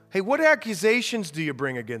says, hey, what accusations do you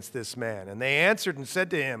bring against this man? And they answered and said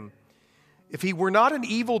to him, if he were not an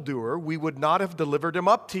evildoer, we would not have delivered him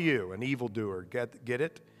up to you. An evildoer, get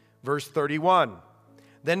it? Verse 31.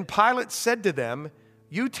 Then Pilate said to them,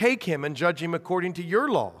 you take him and judge him according to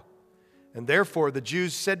your law. And therefore the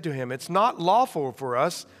Jews said to him, it's not lawful for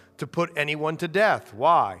us to put anyone to death.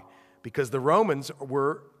 Why? Because the Romans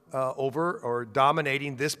were over or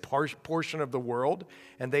dominating this portion of the world,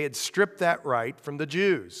 and they had stripped that right from the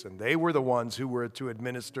Jews, and they were the ones who were to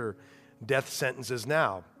administer death sentences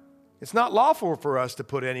now. It's not lawful for us to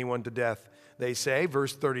put anyone to death, they say,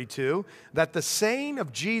 verse 32, that the saying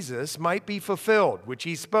of Jesus might be fulfilled, which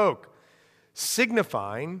he spoke,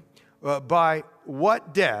 signifying by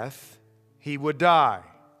what death he would die.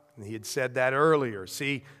 And he had said that earlier.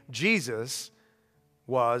 See, Jesus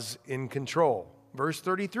was in control. Verse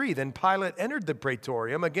 33, then Pilate entered the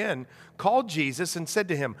praetorium again, called Jesus and said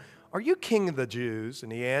to him, "Are you king of the Jews?"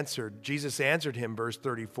 And Jesus answered him, verse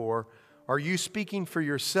 34, "Are you speaking for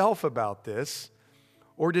yourself about this,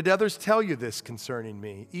 or did others tell you this concerning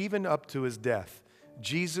me?" Even up to his death,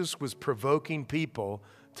 Jesus was provoking people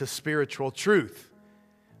to spiritual truth.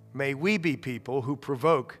 May we be people who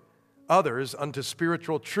provoke others unto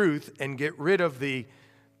spiritual truth and get rid of the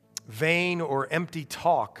vain or empty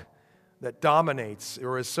talk that dominates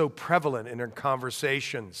or is so prevalent in our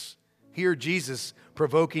conversations. Here Jesus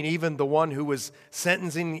provoking even the one who was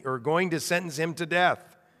sentencing or going to sentence him to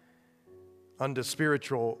death unto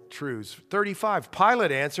spiritual truths. 35,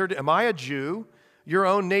 Pilate answered, "Am I a Jew? Your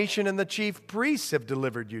own nation and the chief priests have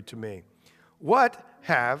delivered you to me. What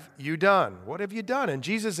have you done?" What have you done? And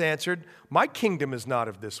Jesus answered, "My kingdom is not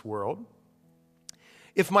of this world.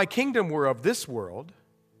 If my kingdom were of this world,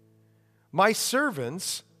 my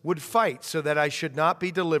servants would fight so that I should not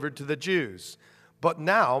be delivered to the Jews. But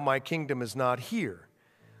now my kingdom is not here."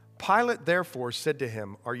 Pilate therefore said to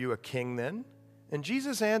him, "Are you a king then?" And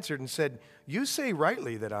Jesus answered and said, "You say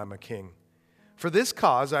rightly that I'm a king. For this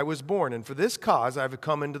cause I was born, and for this cause I have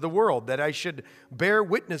come into the world, that I should bear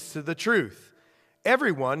witness to the truth.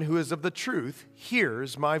 Everyone who is of the truth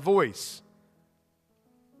hears my voice."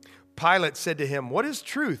 Pilate said to him, "What is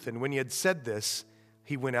truth?" And when he had said this,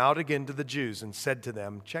 he went out again to the Jews and said to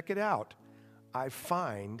them, "Check it out. I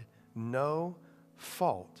find no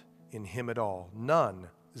fault in him at all." None.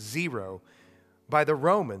 Zero. By the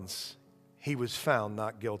Romans, he was found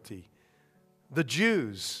not guilty. The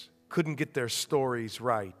Jews couldn't get their stories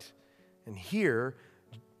right. And here,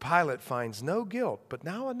 Pilate finds no guilt, but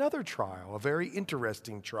now another trial, a very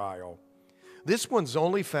interesting trial. This one's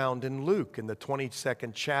only found in Luke in the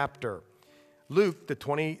 22nd chapter. Luke, the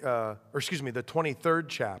 23rd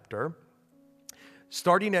chapter,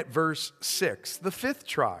 starting at verse 6, the fifth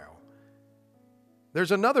trial.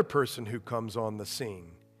 There's another person who comes on the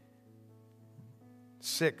scene.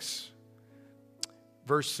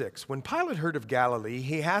 Verse 6, when Pilate heard of Galilee,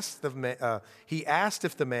 he asked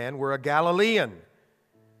if the man were a Galilean.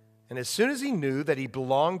 And as soon as he knew that he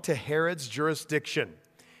belonged to Herod's jurisdiction,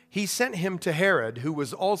 he sent him to Herod, who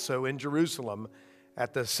was also in Jerusalem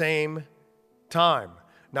at the same time.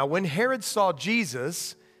 Now, when Herod saw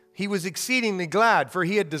Jesus, he was exceedingly glad, for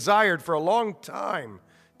he had desired for a long time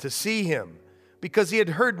to see him, because he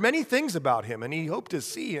had heard many things about him, and he hoped to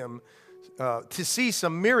see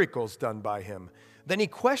some miracles done by him. Then he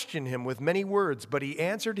questioned him with many words, but he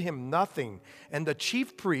answered him nothing. And the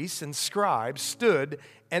chief priests and scribes stood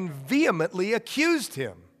and vehemently accused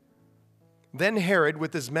him. Then Herod,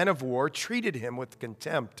 with his men of war, treated him with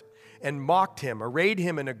contempt and mocked him, arrayed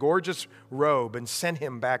him in a gorgeous robe, and sent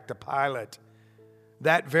him back to Pilate.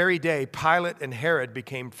 That very day, Pilate and Herod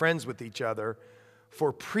became friends with each other,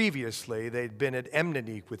 for previously they'd been at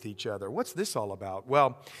enmity with each other. What's this all about?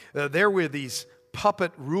 Well, there were these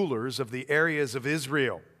puppet rulers of the areas of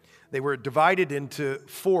Israel. They were divided into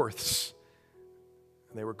fourths.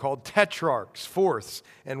 They were called tetrarchs, fourths.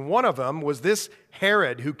 And one of them was this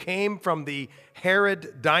Herod, who came from the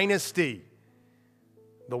Herod dynasty,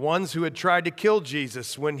 the ones who had tried to kill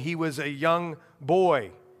Jesus when he was a young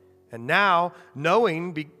boy. And now,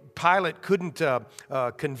 knowing Pilate couldn't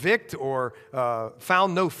convict or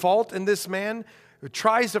found no fault in this man,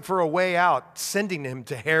 tries for a way out, sending him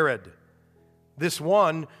to Herod, this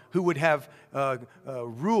one who would have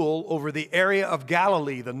rule over the area of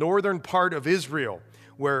Galilee, the northern part of Israel,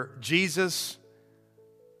 where Jesus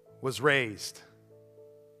was raised.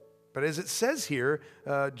 But as it says here,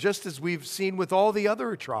 just as we've seen with all the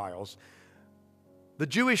other trials, the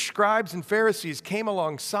Jewish scribes and Pharisees came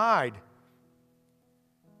alongside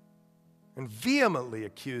and vehemently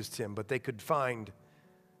accused him, but they could find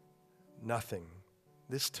nothing.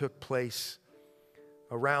 This took place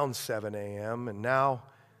around 7 a.m., and now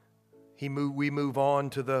we move on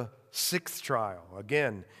to the sixth trial.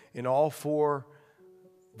 Again, in all four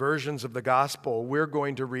versions of the gospel, we're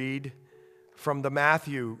going to read from the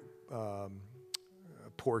Matthew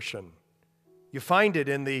portion. You find it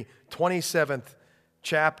in the 27th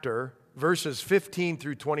chapter, verses 15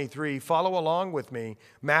 through 23. Follow along with me.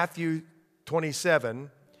 Matthew 27,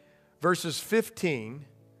 verses 15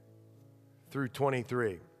 through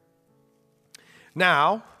 23.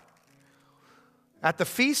 Now, at the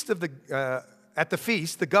feast,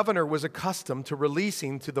 the governor was accustomed to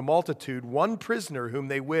releasing to the multitude one prisoner whom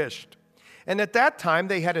they wished. And at that time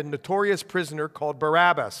they had a notorious prisoner called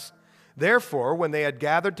Barabbas. Therefore, when they had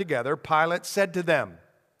gathered together, Pilate said to them,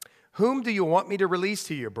 "Whom do you want me to release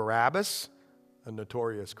to you, Barabbas, a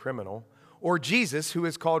notorious criminal, or Jesus, who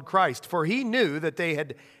is called Christ?" For he knew that they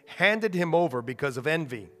had handed him over because of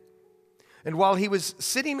envy. And while he was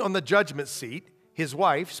sitting on the judgment seat, his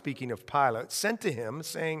wife, speaking of Pilate, sent to him,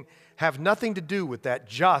 saying, "Have nothing to do with that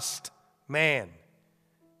just man.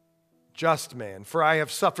 Just man. For I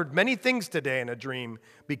have suffered many things today in a dream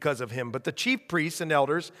because of him." But the chief priests and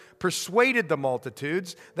elders persuaded the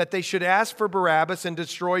multitudes that they should ask for Barabbas and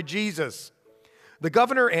destroy Jesus. The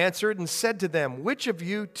governor answered and said to them, which of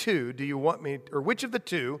the two do you want me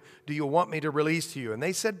to release to you?" And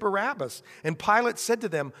they said, "Barabbas." And Pilate said to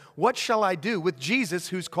them, "What shall I do with Jesus,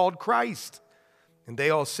 who's called Christ?" And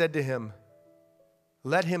they all said to him,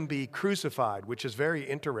 "Let him be crucified," which is very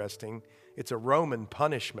interesting. It's a Roman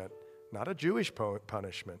punishment, not a Jewish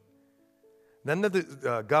punishment. Then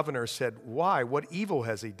the governor said, "Why? What evil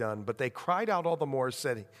has he done?" But they cried out all the more,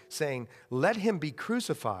 saying, "Let him be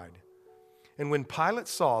crucified." And when Pilate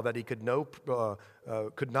saw that he could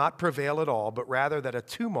not prevail at all, but rather that a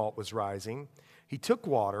tumult was rising, he took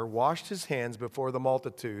water, washed his hands before the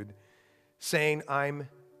multitude, saying, "I'm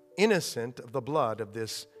innocent of the blood of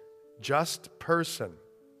this just person.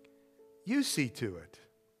 You see to it.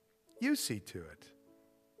 You see to it."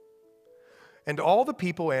 And all the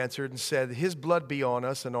people answered and said, "His blood be on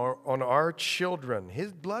us and on our children.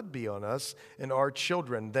 His blood be on us and our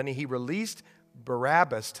children." Then he released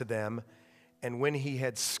Barabbas to them, and when he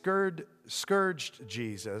had scourged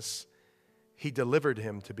Jesus, he delivered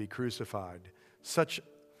him to be crucified. Such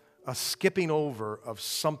a skipping over of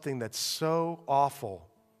something that's so awful.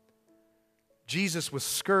 Jesus was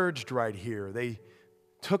scourged right here. They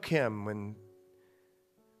took him and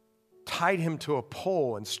tied him to a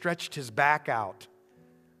pole and stretched his back out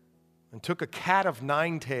and took a cat of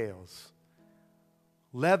nine tails,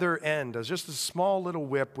 leather end, just a small little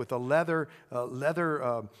whip with a leather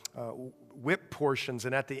whip portions,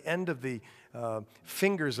 and at the end of the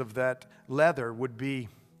fingers of that leather would be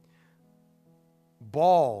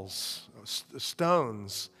balls,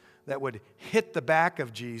 stones that would hit the back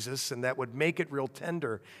of Jesus and that would make it real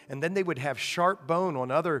tender. And then they would have sharp bone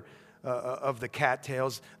on other of the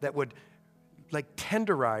cattails that would like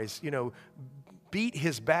tenderize, beat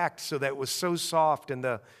his back so that it was so soft and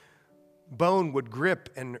the bone would grip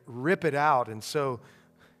and rip it out. And so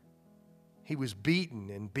he was beaten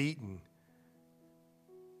and beaten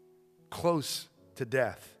close to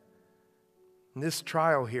death. In this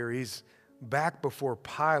trial here, he's back before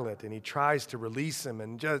Pilate and he tries to release him,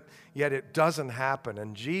 and yet it doesn't happen.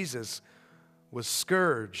 And Jesus was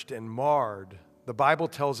scourged and marred. The Bible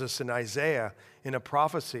tells us in Isaiah, in a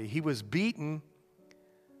prophecy, he was beaten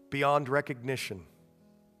beyond recognition.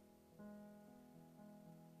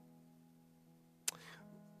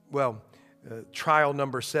 Well, trial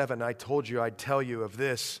number 7, I told you I'd tell you of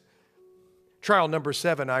this. Trial number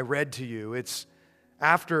 7, I read to you. It's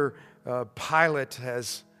after Pilate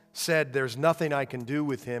has said, "There's nothing I can do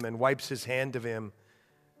with him," and wipes his hand of him.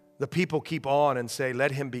 The people keep on and say,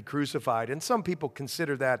 "Let him be crucified." And some people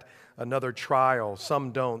consider that another trial.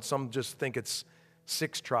 Some don't. Some just think it's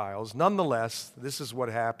 6 trials. Nonetheless, this is what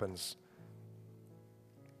happens.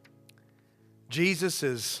 Jesus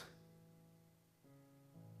is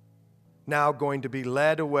now going to be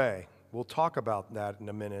led away. We'll talk about that in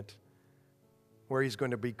a minute, where he's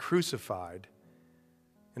going to be crucified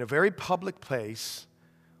in a very public place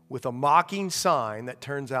with a mocking sign that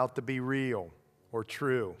turns out to be real or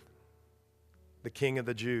true. The King of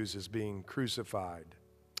the Jews is being crucified.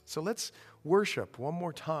 So let's worship one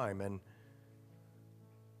more time and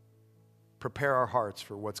prepare our hearts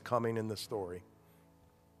for what's coming in the story.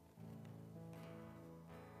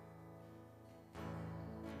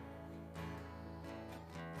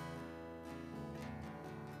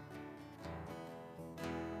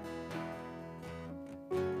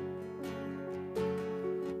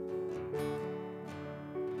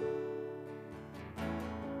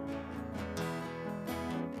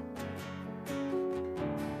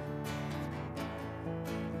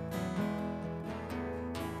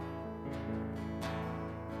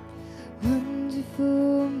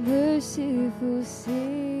 Wonderful, merciful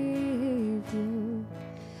Savior,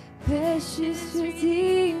 precious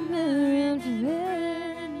Redeemer and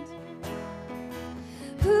friend.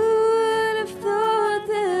 Who would have thought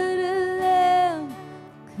that a lamb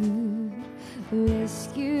could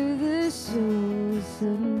rescue the souls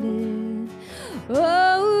of men?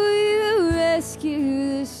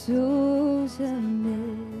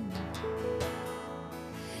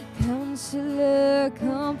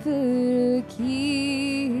 a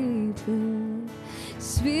keeper.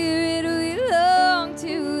 Spirit, we long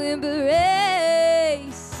to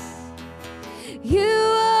embrace. You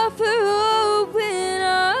offer hope when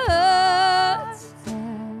our hearts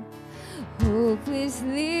have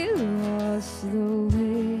hopelessly lost the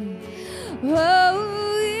way.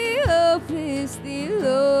 Oh, we hopelessly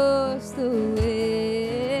lost the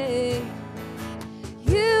way.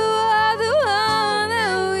 You are the one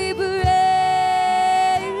that we praise.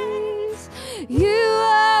 You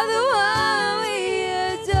are the one we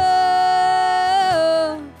adore.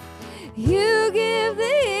 You give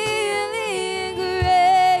the healing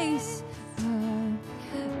grace.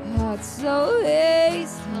 Our hearts always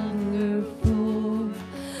hunger for.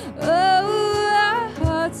 Oh, our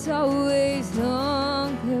hearts always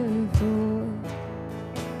hunger for.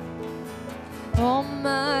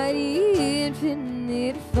 Almighty,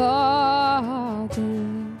 infinite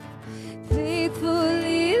Father,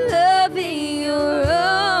 faithfully loving your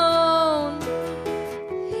own.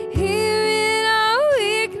 Here in our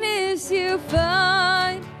weakness you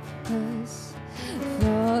find us,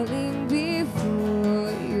 falling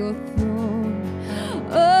before your throne.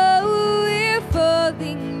 Oh, we're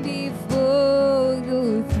falling before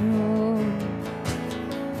your throne.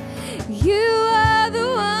 You are the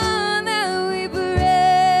one that we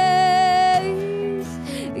praise.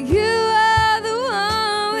 You are the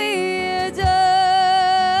one we adore.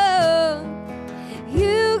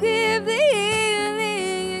 You give the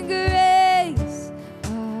healing grace.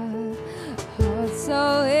 Our hearts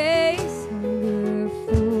always hunger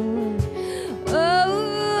for. Oh,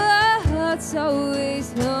 our hearts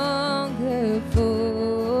always hunger for.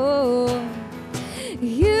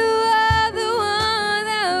 You are the one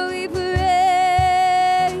that we praise.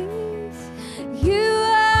 You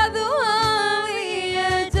are the one we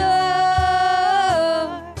adore.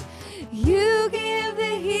 You give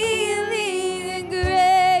the healing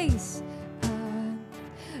grace.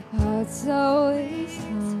 Our hearts always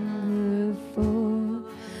hunger for.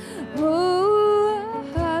 Oh, our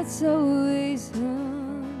hearts always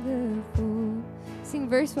hunger for. Sing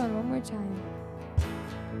verse 1 one more time.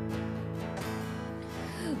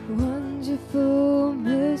 Wonderful,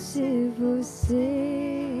 merciful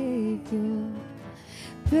Savior,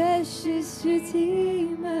 precious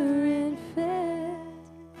Redeemer and friend.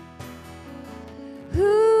 Who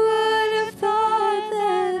would have thought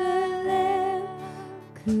that a lamb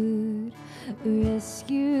could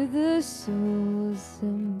rescue the souls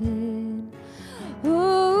of men?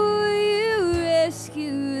 Oh, you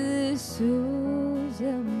rescue the souls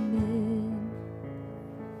of men.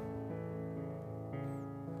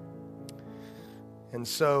 And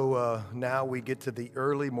so now we get to the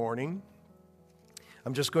early morning.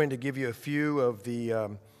 I'm just going to give you a few of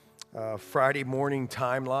the Friday morning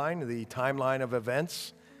timeline, the timeline of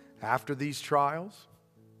events after these trials.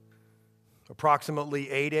 Approximately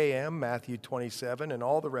 8 a.m., Matthew 27, and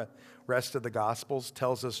all the rest of the Gospels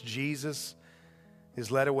tells us Jesus is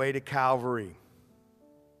led away to Calvary.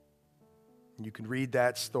 You can read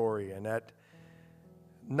that story. And at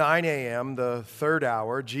 9 a.m., the third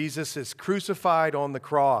hour, Jesus is crucified on the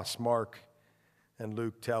cross, Mark and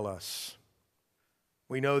Luke tell us.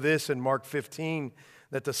 We know this in Mark 15,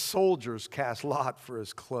 that the soldiers cast lot for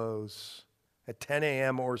his clothes. At 10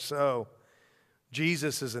 a.m. or so,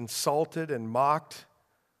 Jesus is insulted and mocked.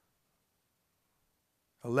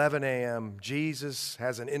 11 a.m., Jesus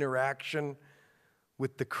has an interaction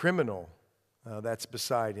with the criminal that's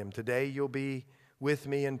beside him. Today you'll be with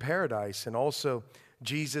me in paradise. And also,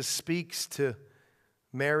 Jesus speaks to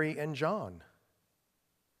Mary and John.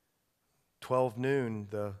 12 noon,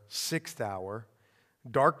 the sixth hour,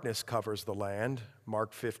 darkness covers the land,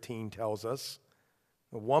 Mark 15 tells us.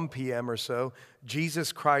 1 p.m. or so,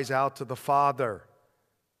 Jesus cries out to the Father.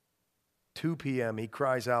 2 p.m., he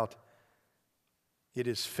cries out, "It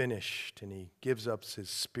is finished," and he gives up his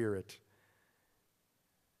spirit,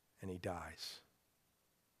 and he dies.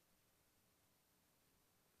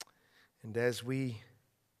 And as we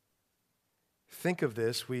think of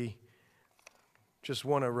this, we just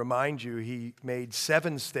want to remind you, he made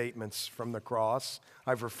 7 statements from the cross.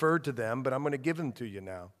 I've referred to them, but I'm going to give them to you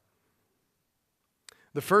now.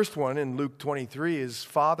 The first one in Luke 23 is,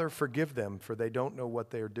 "Father, forgive them, for they don't know what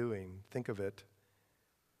they are doing." Think of it.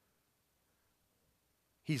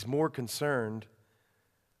 He's more concerned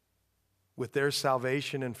with their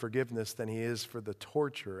salvation and forgiveness than he is for the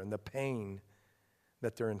torture and the pain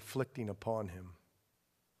that they're inflicting upon him.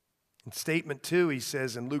 In statement 2, he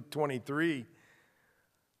says in Luke 23,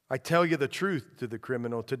 "I tell you the truth," to the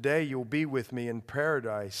criminal, "today you'll be with me in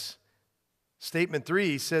paradise." Statement 3,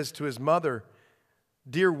 he says to his mother,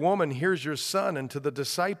 Dear woman, here's your son, and to the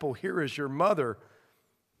disciple, here is your mother.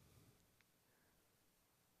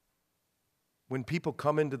 When people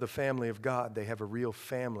come into the family of God, they have a real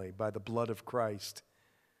family by the blood of Christ.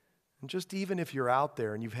 And just even if you're out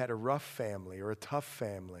there and you've had a rough family or a tough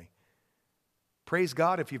family, praise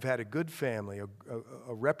God if you've had a good family, a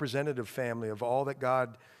representative family of all that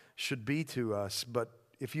God should be to us. But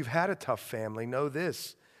if you've had a tough family, know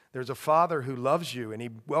this: there's a Father who loves you, and He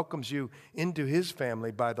welcomes you into His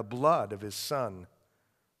family by the blood of His Son.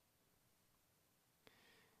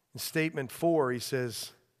 In statement 4, He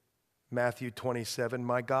says, Matthew 27,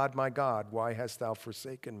 my God, why hast thou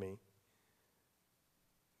forsaken me?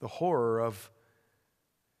 The horror of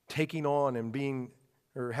taking on and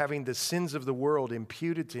having the sins of the world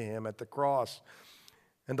imputed to Him at the cross,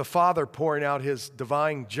 and the Father pouring out His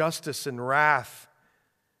divine justice and wrath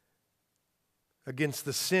against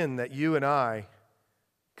the sin that you and I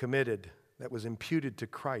committed that was imputed to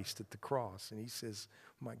Christ at the cross. And He says,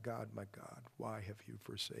 my God, why have you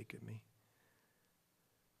forsaken me?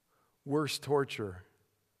 Worse torture,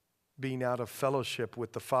 being out of fellowship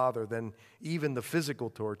with the Father, than even the physical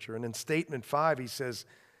torture. And in statement 5, He says,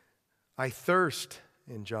 I thirst,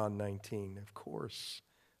 in John 19, of course,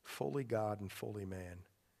 fully God and fully man.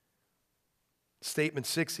 Statement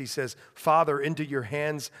 6, He says, Father, into your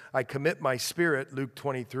hands I commit my spirit, Luke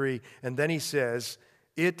 23. And then He says,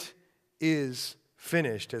 it is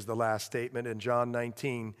finished, as the last statement in John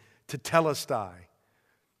 19, tetelestai.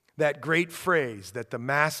 That great phrase that the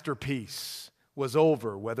masterpiece was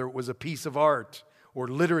over, whether it was a piece of art or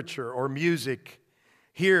literature or music.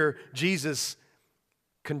 Here, Jesus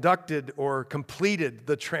conducted or completed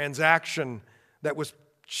the transaction that was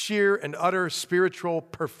sheer and utter spiritual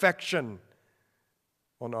perfection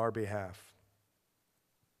on our behalf.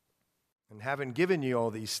 And having given you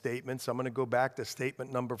all these statements, I'm going to go back to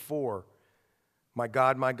statement number 4. My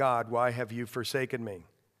God, why have you forsaken me?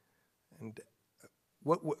 And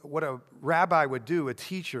what a rabbi would do, a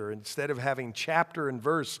teacher, instead of having chapter and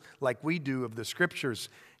verse like we do of the Scriptures,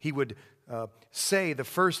 he would say the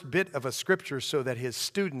first bit of a Scripture so that his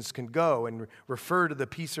students can go and refer to the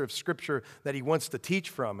piece of Scripture that he wants to teach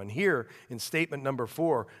from. And here, in statement number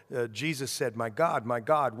 4, Jesus said, my God,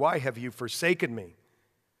 why have you forsaken me?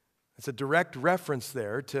 It's a direct reference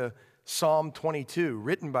there to Psalm 22,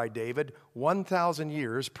 written by David 1,000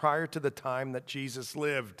 years prior to the time that Jesus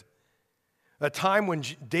lived. A time when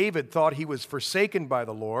David thought he was forsaken by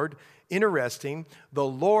the Lord. Interesting, the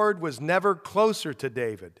Lord was never closer to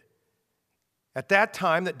David. At that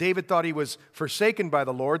time that David thought he was forsaken by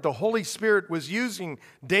the Lord, the Holy Spirit was using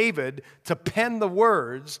David to pen the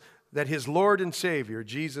words that his Lord and Savior,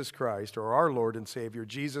 Jesus Christ, or our Lord and Savior,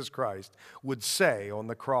 Jesus Christ, would say on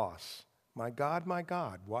the cross. My God,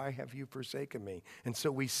 why have you forsaken me? And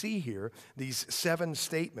so we see here these 7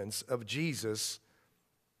 statements of Jesus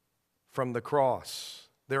from the cross.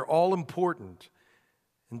 They're all important.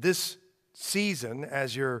 In this season,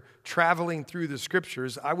 as you're traveling through the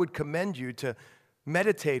Scriptures, I would commend you to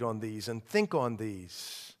meditate on these and think on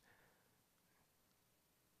these.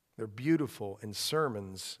 They're beautiful and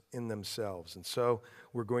sermons in themselves. And so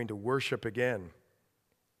we're going to worship again.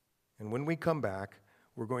 And when we come back,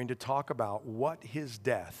 we're going to talk about what His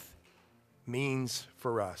death means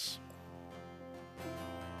for us.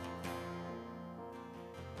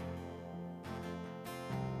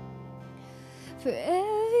 For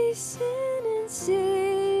every sin and sinner's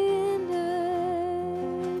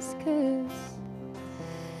curse,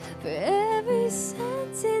 for every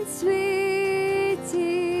sentence we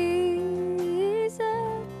deserve,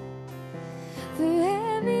 for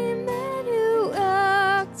every man who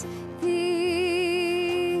walked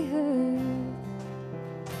the earth,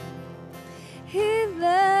 He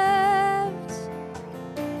left,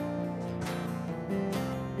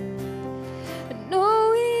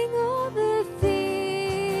 knowing all the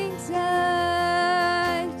things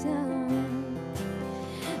I've done,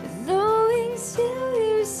 knowing still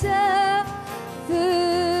you suffered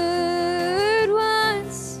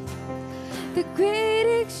once, the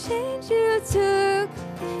great exchange you took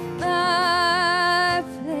my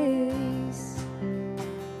place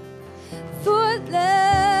for love.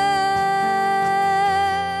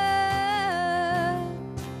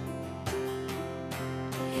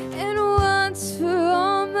 And once for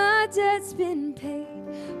all my debts been paid,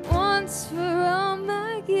 once for all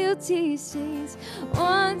my guilty sins,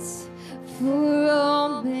 once for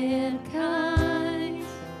all mankind,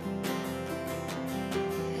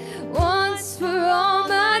 once for all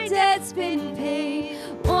my debts been paid,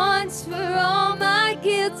 once for all my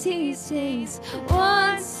guilty sins,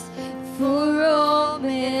 once for all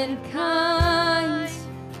mankind.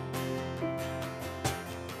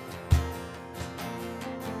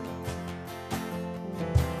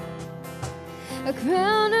 a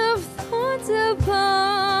crown of thorns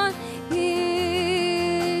upon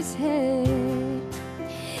his head.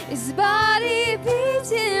 His body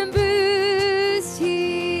beat and bruised,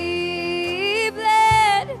 he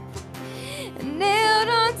bled, and nailed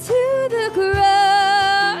onto the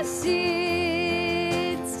cross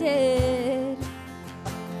instead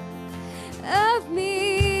of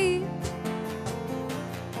me.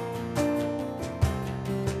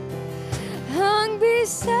 Hung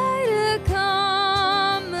beside a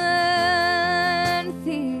common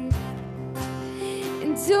thief,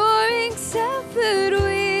 enduring suffered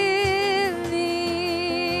willingly,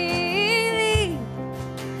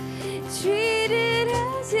 treated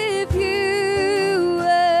as if you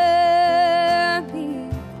were me,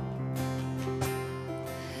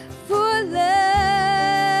 for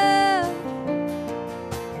love.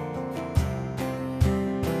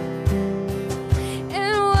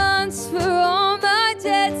 And once for all my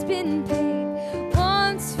debts been paid,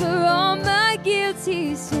 once for all my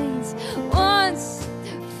guilty sins, once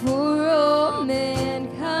for all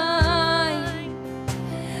mankind.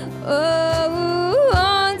 Oh,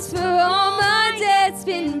 once for all my debts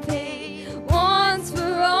been paid, once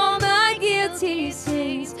for all my guilty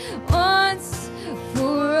sins, once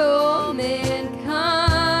for all mankind.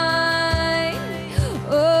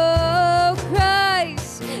 Oh,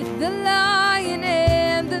 Christ, the Lion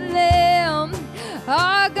and the Lamb,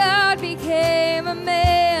 our God became a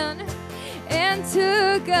man and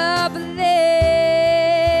took our place.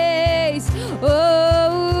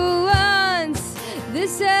 Oh, once the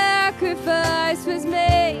sacrifice was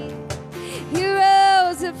made, he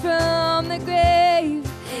rose up from the grave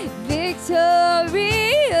victorious.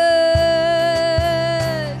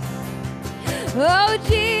 Oh,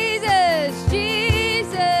 Jesus,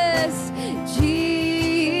 Jesus,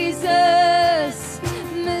 Jesus,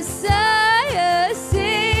 Messiah,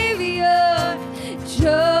 Savior,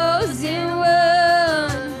 chosen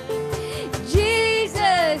one.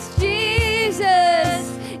 Jesus,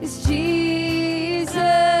 Jesus, is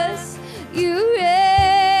Jesus, you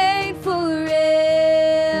reign forevermore.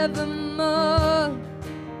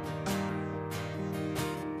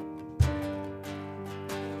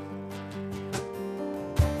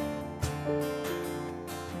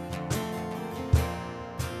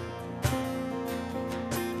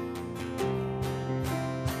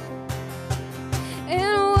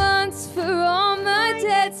 And once for all my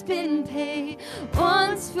debts been paid,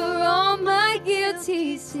 once for all my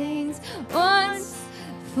guilty sins, once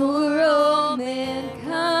for all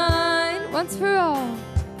mankind, once for all.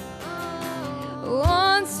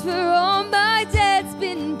 Once for all my debts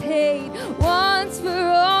been paid, once for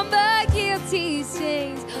all my guilty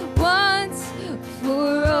sins, once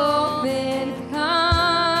for all mankind.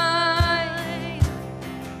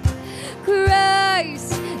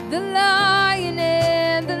 Christ, the Lion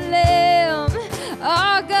and the Lamb,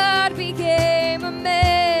 our God became a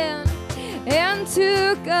man and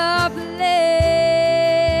took our place.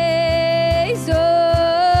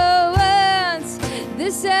 Oh, once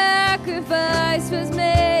the sacrifice was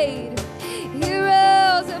made, he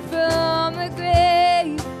rose up from the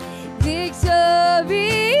grave victorious.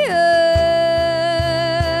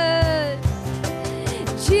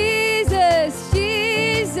 Jesus,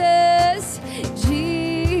 Jesus,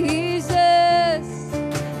 Jesus,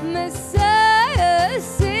 Messiah,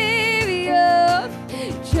 Savior,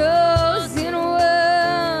 chosen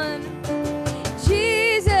one.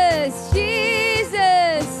 Jesus,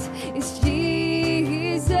 Jesus, is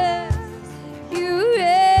Jesus, you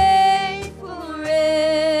reign forevermore.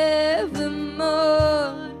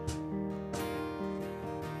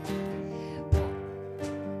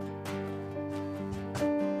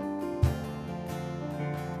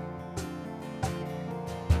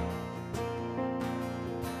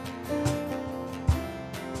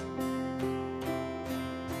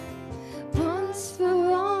 Once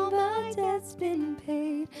for all my debts been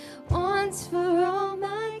paid, once for all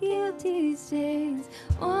my guilty sins,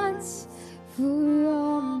 once for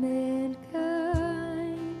all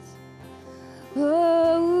mankind.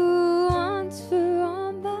 Oh, once for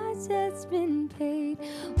all my debts been paid,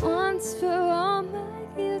 once for all my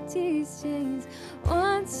guilty sins,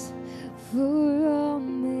 once for all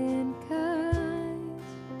mankind.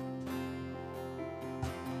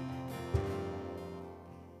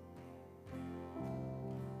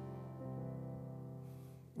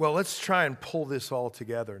 Well, let's try and pull this all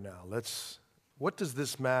together now. What does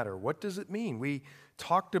this matter? What does it mean? We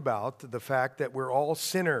talked about the fact that we're all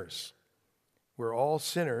sinners. We're all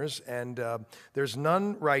sinners, and there's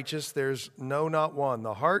none righteous. There's no, not one.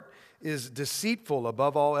 The heart is deceitful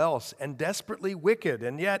above all else and desperately wicked.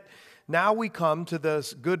 And yet, Now we come to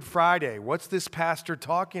this Good Friday. What's this pastor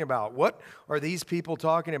talking about? What are these people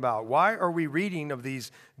talking about? Why are we reading of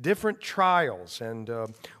these different trials? And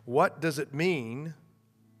what does it mean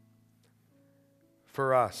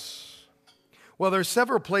for us? Well, there's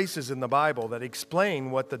several places in the Bible that explain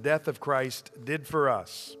what the death of Christ did for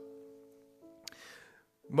us.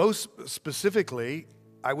 Most specifically,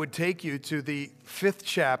 I would take you to the 5th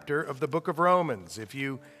chapter of the book of Romans. If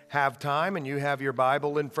you have time and you have your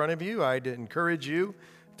Bible in front of you, I'd encourage you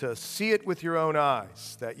to see it with your own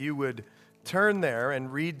eyes, that you would turn there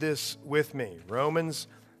and read this with me. Romans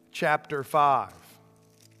chapter 5.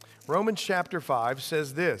 Romans chapter 5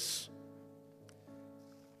 says this,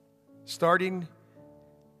 starting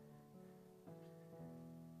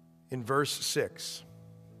in verse 6.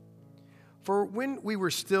 For when we were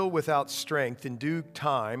still without strength, in due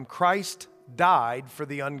time, Christ died for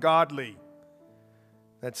the ungodly.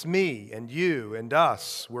 That's me and you and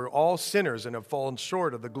us. We're all sinners and have fallen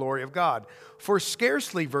short of the glory of God. For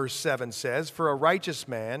scarcely, verse 7 says, for a righteous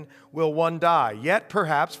man will one die. Yet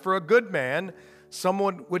perhaps for a good man,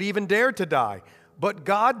 someone would even dare to die. But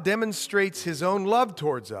God demonstrates his own love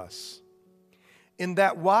towards us, in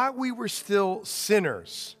that while we were still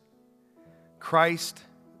sinners, Christ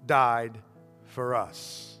died for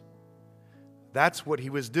us. That's what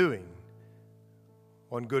he was doing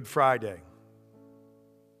on Good Friday.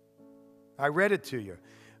 I read it to you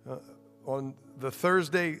on the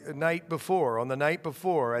Thursday night before, on the night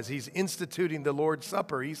before, as he's instituting the Lord's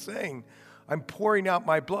Supper, he's saying, I'm pouring out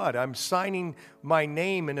my blood. I'm signing my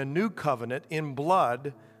name in a new covenant in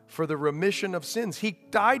blood for the remission of sins. He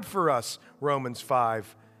died for us, Romans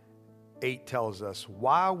 5:8 tells us,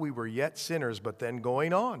 while we were yet sinners. But then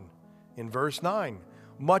going on in verse 9,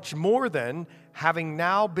 much more than having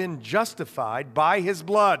now been justified by his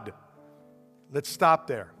blood. Let's stop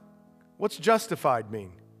there. What's justified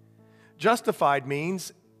mean? Justified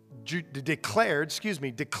means declared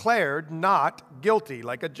not guilty,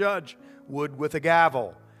 like a judge would with a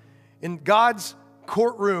gavel. In God's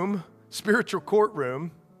courtroom, spiritual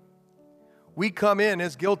courtroom, we come in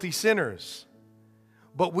as guilty sinners.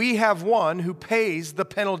 But we have one who pays the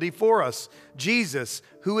penalty for us, Jesus,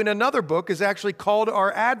 who in another book is actually called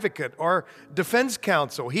our advocate, our defense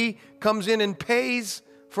counsel. He comes in and pays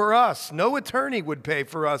for us. No attorney would pay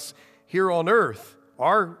for us here on earth,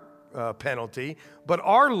 our penalty, but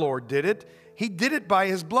our Lord did it. He did it by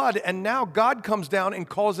his blood, and now God comes down and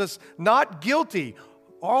calls us not guilty.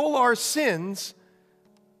 All our sins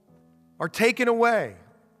are taken away,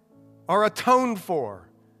 are atoned for.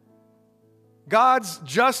 God's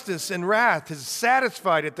justice and wrath is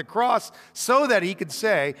satisfied at the cross so that he could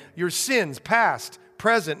say, your sins, past,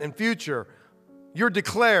 present, and future, you're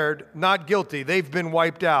declared not guilty. They've been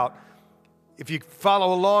wiped out. If you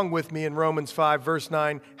follow along with me in Romans 5, verse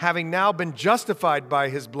 9, having now been justified by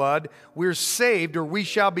his blood, we're saved, or we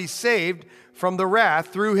shall be saved from the wrath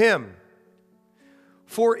through him.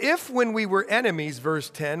 For if when we were enemies,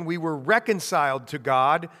 verse 10, we were reconciled to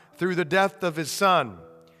God through the death of his Son,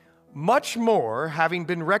 much more, having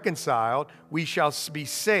been reconciled, we shall be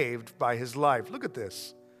saved by his life. Look at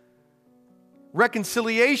this.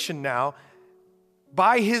 Reconciliation now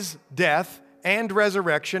by his death and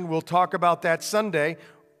resurrection. We'll talk about that Sunday.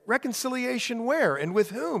 Reconciliation where and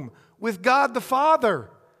with whom? With God the Father.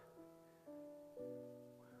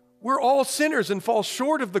 We're all sinners and fall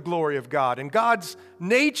short of the glory of God. And God's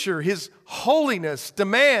nature, his holiness,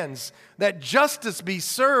 demands that justice be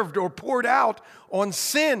served or poured out on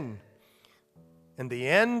sin. And the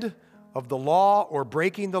end of the law or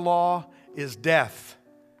breaking the law is death.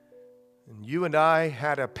 And you and I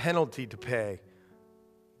had a penalty to pay,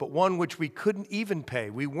 but one which we couldn't even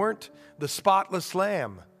pay. We weren't the spotless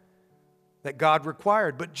lamb that God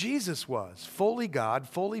required, but Jesus was, fully God,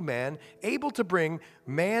 fully man, able to bring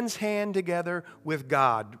man's hand together with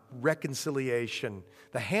God, reconciliation.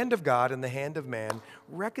 The hand of God and the hand of man,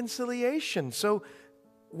 reconciliation. So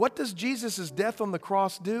what does Jesus' death on the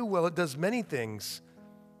cross do? Well, it does many things.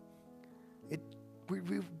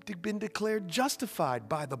 We've been declared justified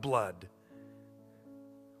by the blood.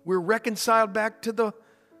 We're reconciled back to the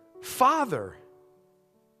Father.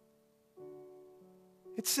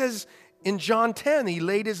 It says in John 10, he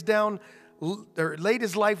laid his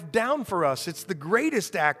life down for us. It's the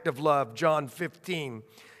greatest act of love, John 15.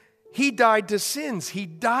 He died to sins. He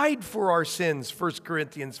died for our sins, 1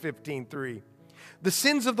 Corinthians 15:3. The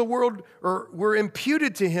sins of the world were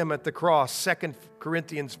imputed to him at the cross, 2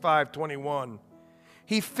 Corinthians 5:21.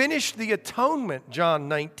 He finished the atonement, John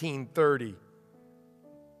 19:30.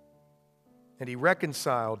 And he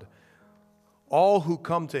reconciled all who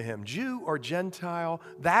come to him, Jew or Gentile,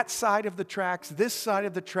 that side of the tracks, this side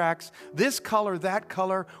of the tracks, this color, that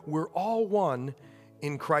color, we're all one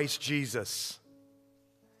in Christ Jesus.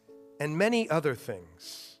 And many other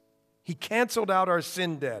things. He canceled out our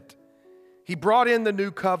sin debt. He brought in the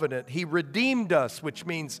new covenant. He redeemed us, which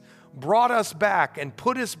means brought us back and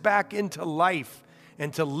put us back into life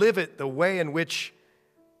and to live it the way in which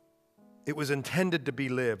it was intended to be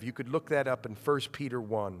lived. You could look that up in 1 Peter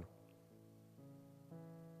 1.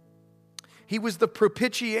 He was the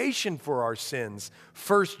propitiation for our sins,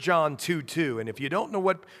 1 John 2:2. And if you don't know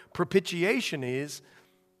what propitiation is,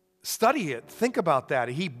 study it. Think about that.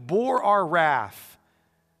 He bore our wrath.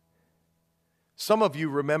 Some of you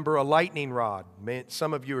remember a lightning rod.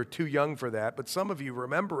 Some of you are too young for that, but some of you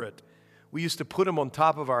remember it. We used to put them on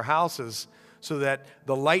top of our houses so that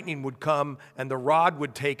the lightning would come and the rod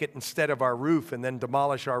would take it instead of our roof and then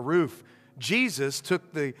demolish our roof. Jesus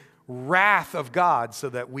took the wrath of God so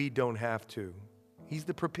that we don't have to. He's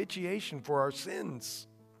the propitiation for our sins.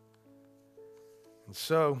 And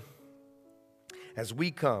so, as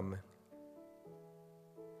we come,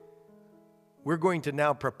 we're going to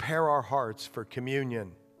now prepare our hearts for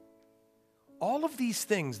communion. All of these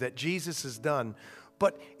things that Jesus has done,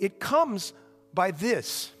 but it comes by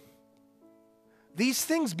this. These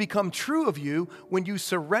things become true of you when you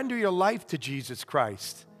surrender your life to Jesus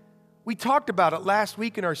Christ. We talked about it last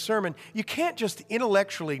week in our sermon. You can't just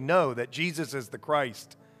intellectually know that Jesus is the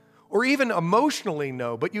Christ, or even emotionally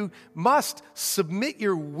know, but you must submit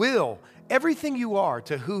your will, everything you are,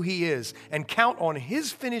 to who He is, and count on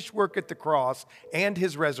His finished work at the cross and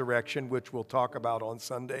His resurrection, which we'll talk about on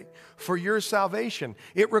Sunday, for your salvation.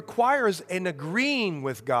 It requires an agreeing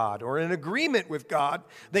with God, or an agreement with God,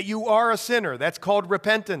 that you are a sinner. That's called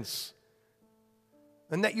repentance.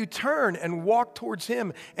 And that you turn and walk towards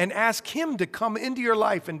Him and ask Him to come into your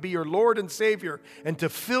life and be your Lord and Savior and to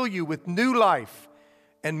fill you with new life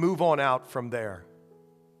and move on out from there.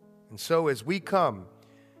 And so as we come,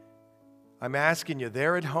 I'm asking you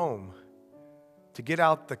there at home to get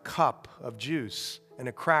out the cup of juice and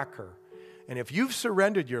a cracker. And if you've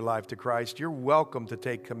surrendered your life to Christ, you're welcome to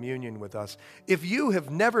take communion with us. If you have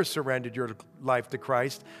never surrendered your life to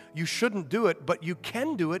Christ, you shouldn't do it, but you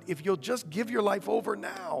can do it if you'll just give your life over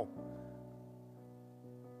now.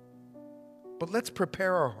 But let's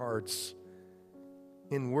prepare our hearts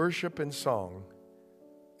in worship and song,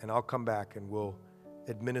 and I'll come back and we'll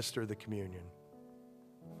administer the communion.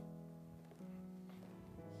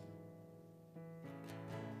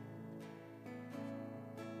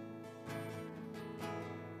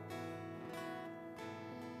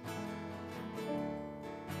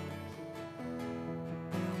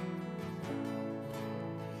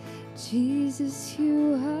 Jesus,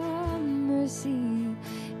 you are mercy.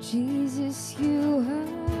 Jesus, you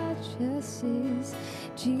are justice.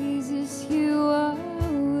 Jesus, you are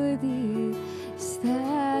worthy. Yes,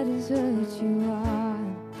 that is what you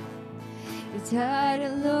are. You died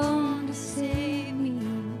alone to save me.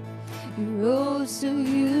 You rose so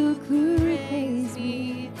you could raise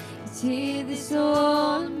me. You did this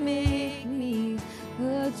all to make me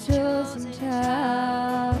a chosen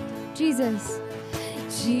child. Jesus.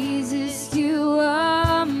 Jesus, you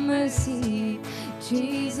are mercy.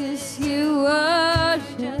 Jesus, you are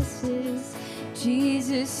justice.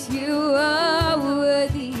 Jesus, you are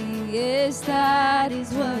worthy. Yes, that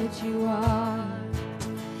is what you are.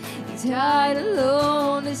 You died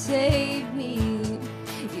alone to save me.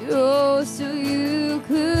 You rose so you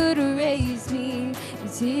could raise me. You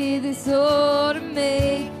did this all to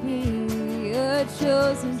make me a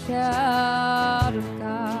chosen child of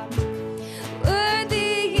God.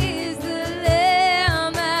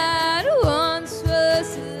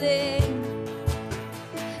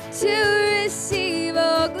 To receive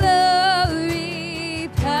all glory,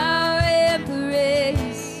 power, and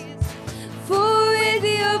praise. For with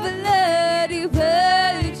your blood you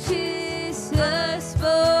purchased us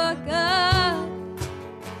for God.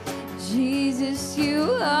 Jesus,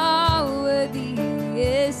 you are worthy.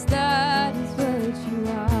 Yes, that is what you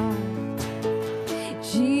are.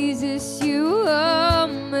 Jesus, you are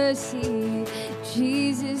mercy.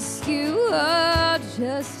 Jesus, you are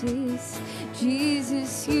justice.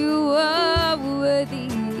 Jesus, you are worthy.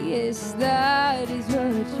 Yes, that is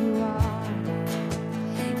what you are.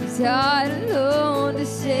 You died alone to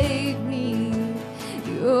save me.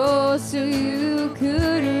 You rose so you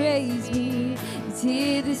could raise me. You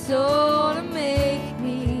did this all to make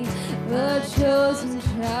me a chosen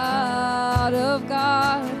child of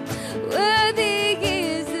God. Worthy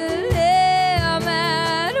is the Lamb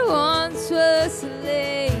that once was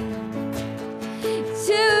slain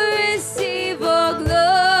to receive all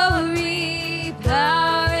glory,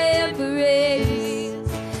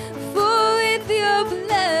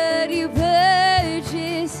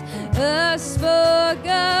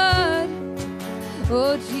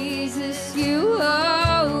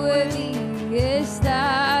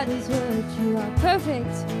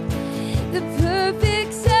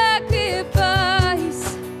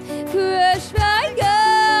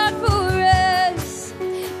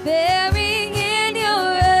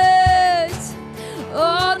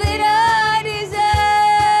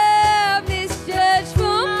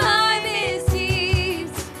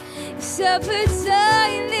 suffered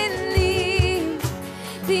silently.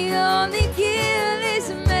 The only guiltless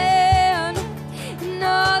man in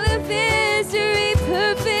all of history,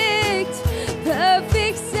 perfect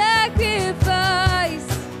sacrifice,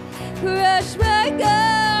 crushed by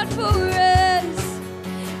God for us,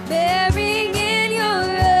 bearing in your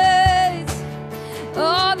words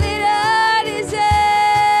all that I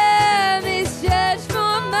deserve is judged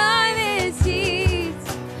for my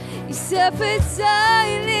misdeeds. You suffered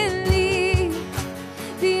silently,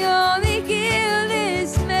 the only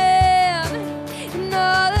guiltless man in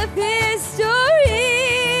all of history.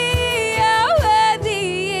 How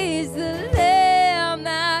worthy is the Lamb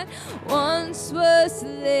that once was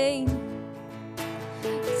slain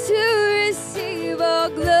to receive all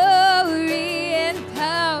glory and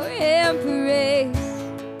power and praise.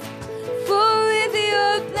 For with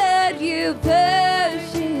your blood you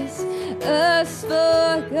purchased us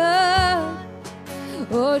for God.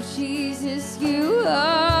 Oh Jesus, you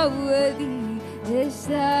are worthy. Yes,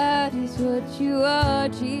 that is what you are,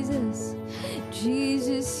 Jesus.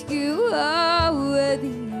 Jesus, you are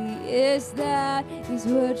worthy. Yes, that is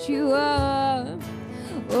what you are.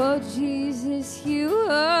 Oh Jesus, you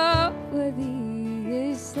are worthy.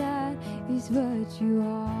 Yes, that is what you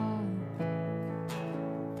are.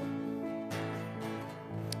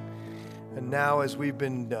 And now, as we've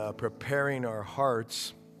been preparing our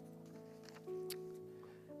hearts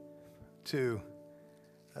to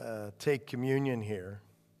take communion here,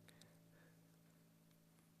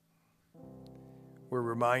 we're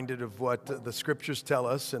reminded of what the scriptures tell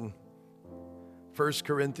us in 1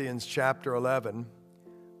 Corinthians chapter 11,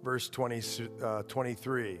 verse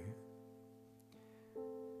 23.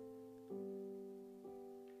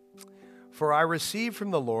 For I received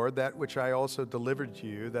from the Lord that which I also delivered to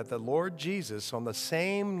you, that the Lord Jesus, on the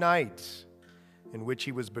same night in which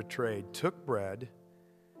he was betrayed, took bread,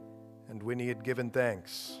 and when he had given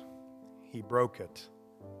thanks, he broke it.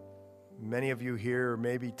 Many of you here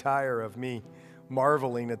may be tired of me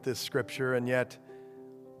marveling at this scripture, and yet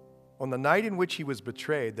on the night in which he was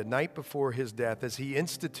betrayed, the night before his death, as he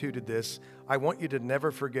instituted this, I want you to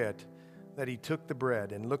never forget that he took the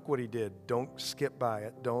bread, and look what he did. Don't skip by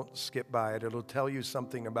it. Don't skip by it. It'll tell you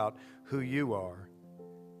something about who you are.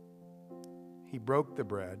 He broke the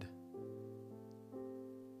bread,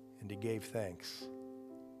 and he gave thanks.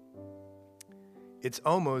 It's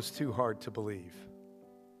almost too hard to believe.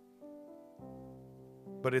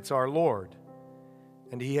 But it's our Lord.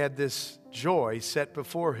 And he had this joy set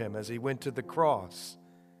before him as he went to the cross.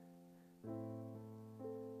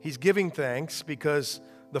 He's giving thanks because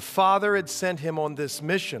the Father had sent him on this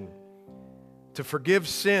mission to forgive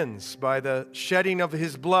sins by the shedding of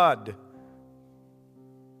his blood.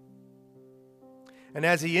 And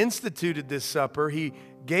as he instituted this supper, he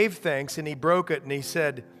gave thanks and he broke it and he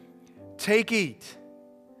said, "Take, eat.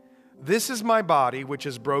 This is my body which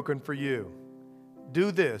is broken for you.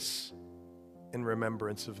 Do this in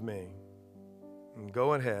remembrance of me." And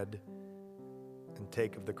go ahead and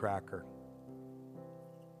take of the cracker.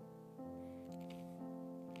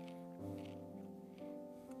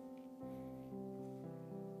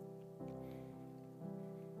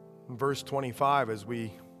 In verse 25, as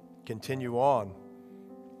we continue on,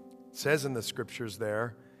 it says in the scriptures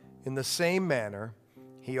there, in the same manner,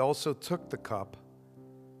 he also took the cup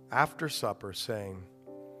after supper, saying,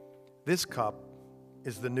 "This cup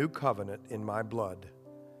is the new covenant in my blood.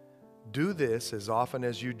 Do this as often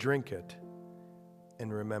as you drink it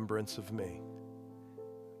in remembrance of me."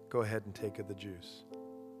 Go ahead and take of the juice.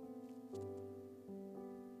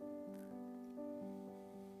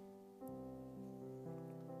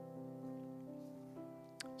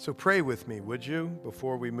 So pray with me, would you,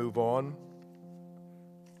 before we move on?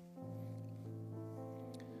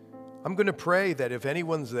 I'm going to pray that if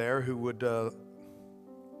anyone's there who would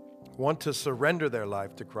want to surrender their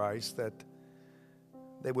life to Christ, that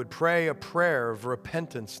they would pray a prayer of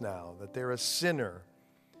repentance now, that they're a sinner,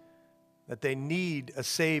 that they need a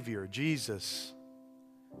Savior, Jesus,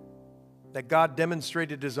 that God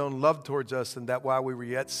demonstrated his own love towards us, and that while we were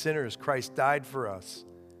yet sinners, Christ died for us.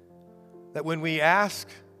 That when we ask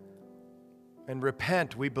and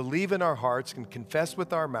repent, we believe in our hearts and confess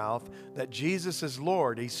with our mouth that Jesus is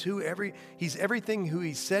Lord. He's everything who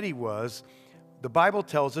he said he was. The Bible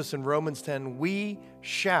tells us in Romans 10, we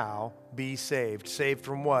shall be saved. Saved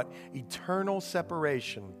from what? Eternal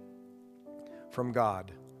separation from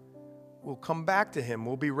God. We'll come back to him.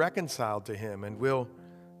 We'll be reconciled to him, and we'll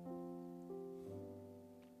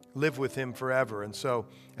live with him forever. And so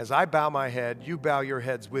as I bow my head, you bow your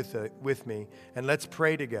heads with me, and let's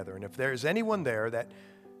pray together. And if there's anyone there that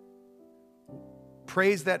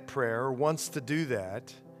prays that prayer or wants to do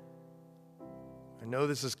that, I know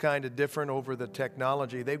this is kind of different over the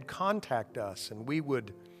technology. They'd contact us and we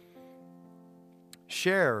would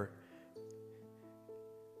share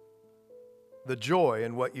the joy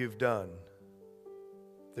in what you've done.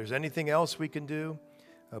 If there's anything else we can do,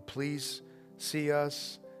 please see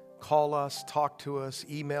us, call us, talk to us,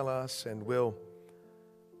 email us, and we'll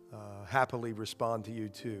happily respond to you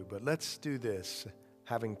too. But let's do this.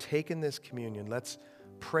 Having taken this communion, let's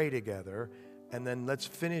pray together, and then let's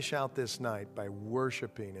finish out this night by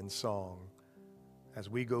worshiping in song as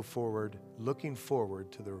we go forward, looking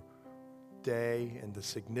forward to the day and the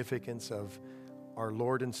significance of our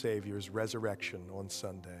Lord and Savior's resurrection on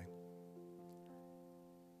Sunday.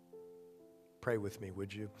 Pray with me,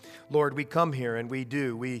 would you? Lord, we come here and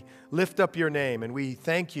we lift up your name and we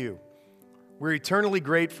thank you. We're eternally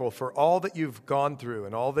grateful for all that you've gone through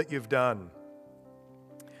and all that you've done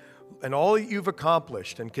and all that you've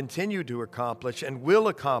accomplished and continue to accomplish and will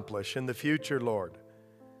accomplish in the future, Lord.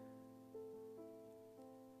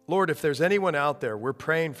 Lord, if there's anyone out there, we're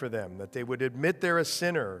praying for them, that they would admit they're a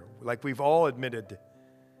sinner, like we've all admitted,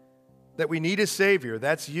 that we need a Savior,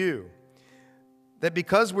 that's you. That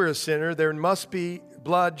because we're a sinner, there must be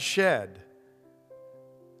blood shed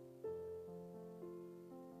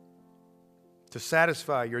to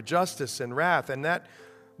satisfy your justice and wrath. And that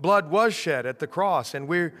blood was shed at the cross. And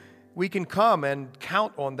we can come and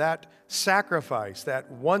count on that sacrifice,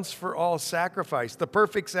 that once for all sacrifice, the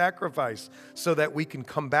perfect sacrifice, so that we can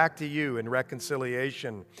come back to you in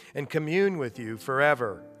reconciliation and commune with you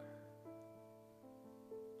forever.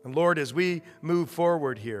 And Lord, as we move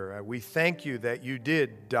forward here, we thank you that you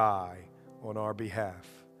did die on our behalf.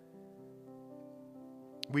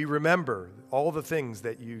 We remember all the things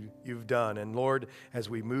that you've done. And Lord, as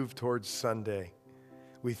we move towards Sunday,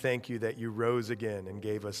 we thank you that you rose again and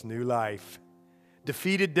gave us new life,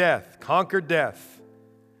 defeated death, conquered death.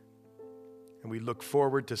 And we look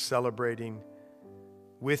forward to celebrating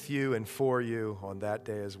with you and for you on that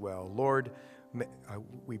day as well. Lord,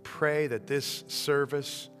 we pray that this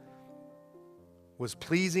service was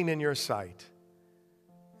pleasing in your sight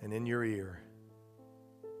and in your ear.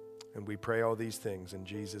 And we pray all these things in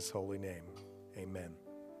Jesus' holy name. Amen.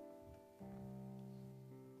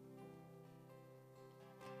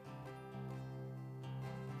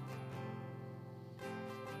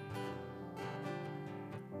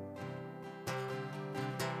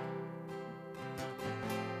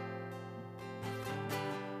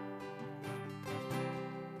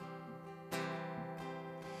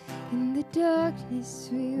 In the darkness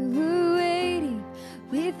we were waiting,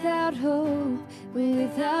 without hope,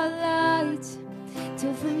 without light,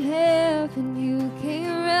 till from heaven you came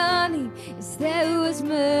running, as there was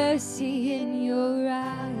mercy in your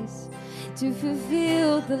eyes, to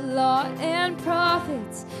fulfill the law and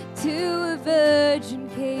prophets. To a virgin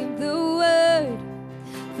came the word,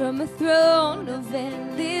 from a throne of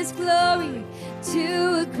endless glory,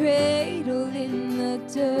 to a cradle in the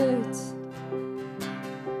dirt.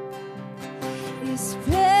 Yes,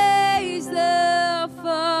 praise the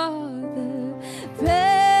Father,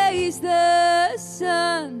 praise the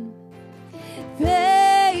Son,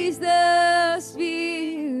 praise the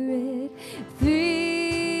Spirit,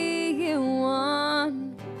 three in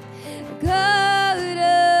one. God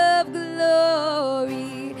of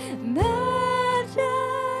glory, majesty,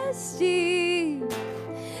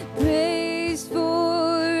 praise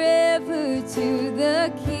forever to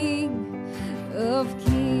the King of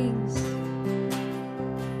Kings.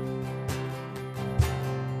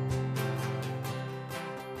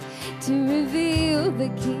 To reveal the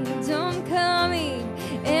kingdom coming,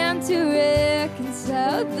 and to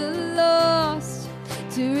reconcile the lost,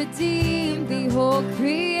 to redeem the whole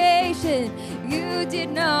creation. You did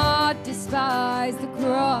not despise the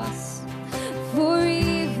cross, for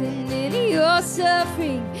even in your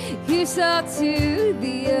suffering you saw to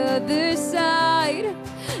the other side,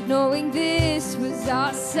 knowing this was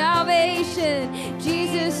our salvation.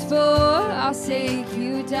 Jesus, for our sake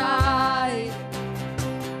you died.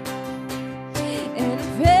 And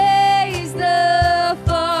praise the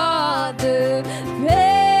Father,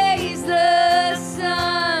 praise the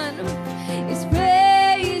Son, yes,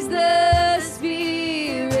 praise the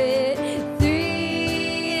Spirit,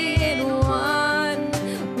 three in one.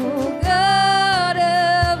 Oh God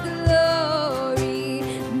of glory,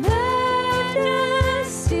 majesty,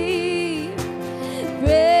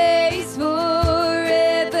 praise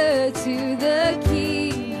forever to the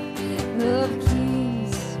King of Kings.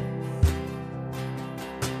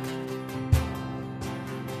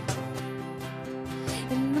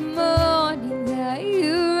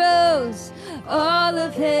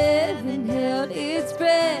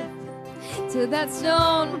 that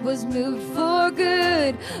stone was moved for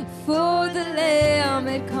good, for the Lamb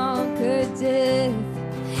had conquered death.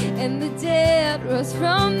 And the dead rose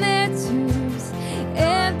from their tombs,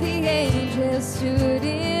 and the angels stood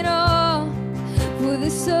in awe, for the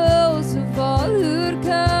souls of all who'd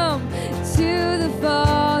come to the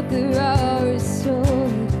Father are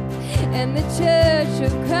restored. And the church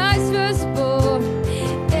of Christ was born,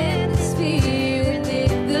 and the Spirit lit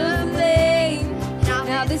the flame.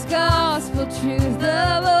 Now this gospel truth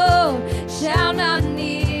of old shall not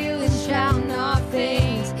kneel and shall not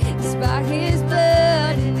faint. It's by His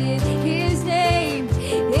blood and in His name,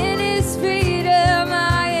 in His freedom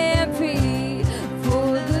I am free.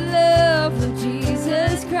 For the love of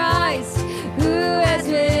Jesus Christ, who has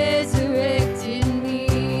resurrected me.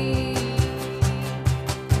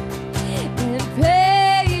 And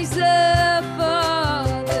praise the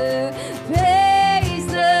Father, praise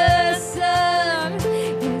the Son,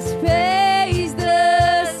 yes, praise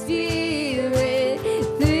the Spirit,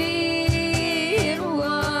 three in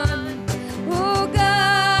one. O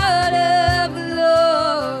God of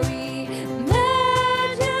glory,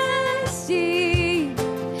 majesty,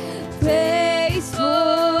 praise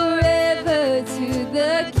forever to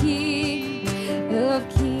the King of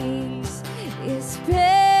Kings. Yes,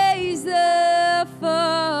 praise the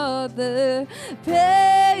Father,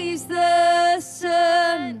 praise the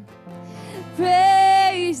Son,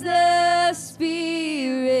 praise the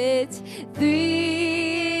Spirit,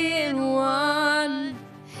 three in one.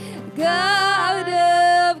 God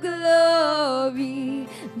of glory,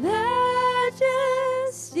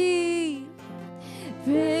 majesty,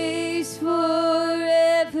 praise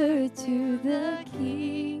forever to the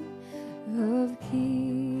King of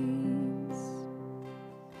Kings.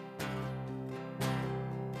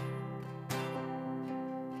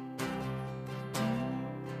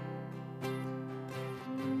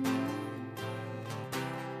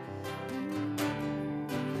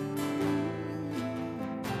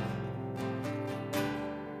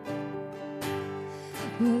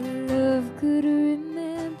 What love could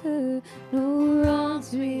remember, no wrongs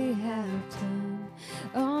we have done.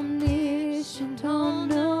 Omniscient,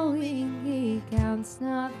 all-knowing, He counts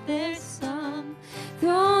not their sum.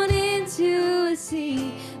 Thrown into a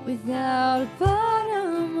sea without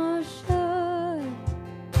bottom or shore.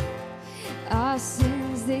 Our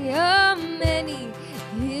sins, they are many,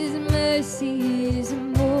 His mercy is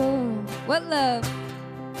more. What love?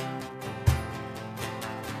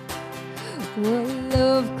 What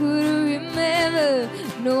love could remember,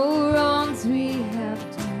 no wrongs we have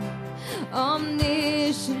done.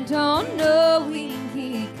 Omniscient, all-knowing,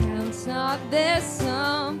 He counts not their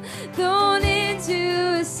sum. Thrown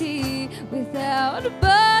into a sea without a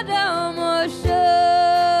bottom or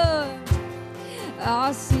shore.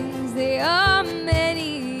 Our sins, they are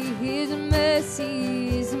many, His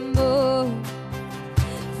mercy is more.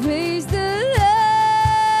 Praise the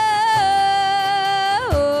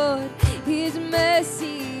Lord, His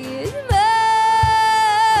mercy is more.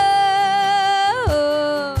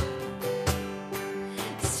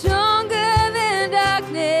 Stronger than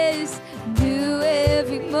darkness, new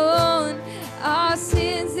every morn. Our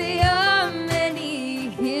sins, they are many,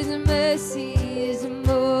 His mercy is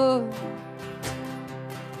more.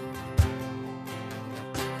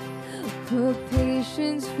 For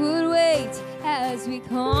patience would wait as we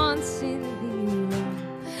constantly run.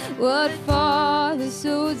 What Father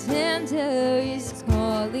so tender is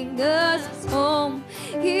calling us home.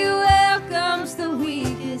 He welcomes the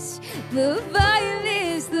weakest, the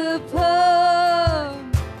vilest, the poor.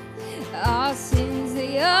 Our sins,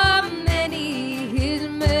 they are many, His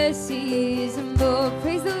mercy is more.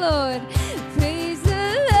 Praise the Lord, praise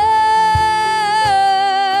the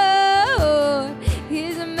Lord,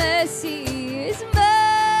 His mercy is more.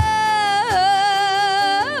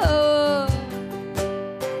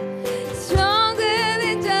 Stronger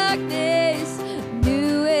than darkness,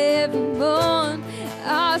 new every morn.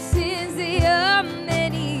 Our sins, they are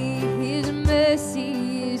many, His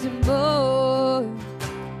mercy is more.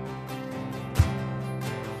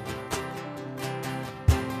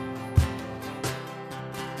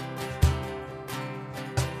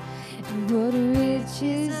 And what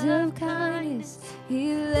riches of kindness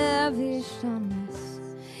He lavished on us.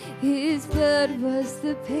 His blood was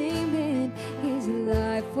the payment, His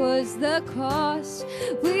life was the cost.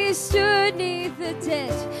 We stood neath the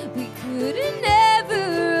debt we could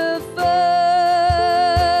never afford.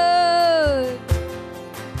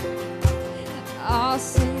 Our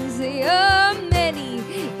sins, they are many,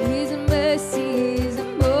 His mercy is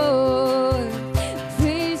more.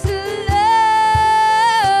 Praise the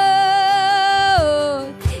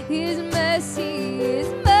Lord, His mercy is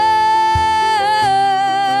more.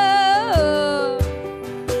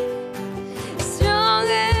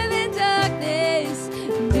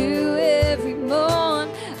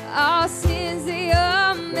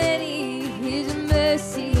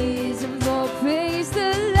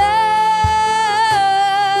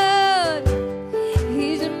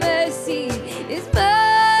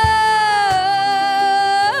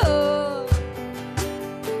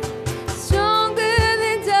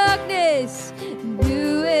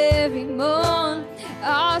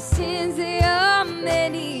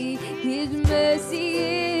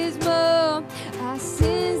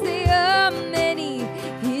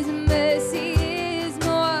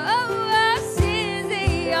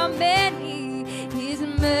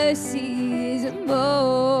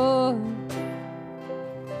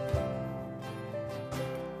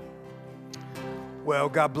 Well,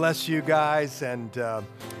 God bless you guys, and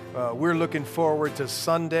we're looking forward to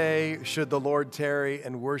Sunday, should the Lord tarry,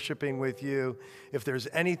 and worshiping with you. If there's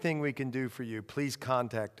anything we can do for you, please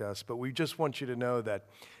contact us. But we just want you to know that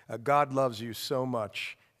God loves you so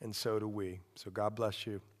much, and so do we. So God bless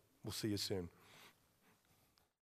you. We'll see you soon.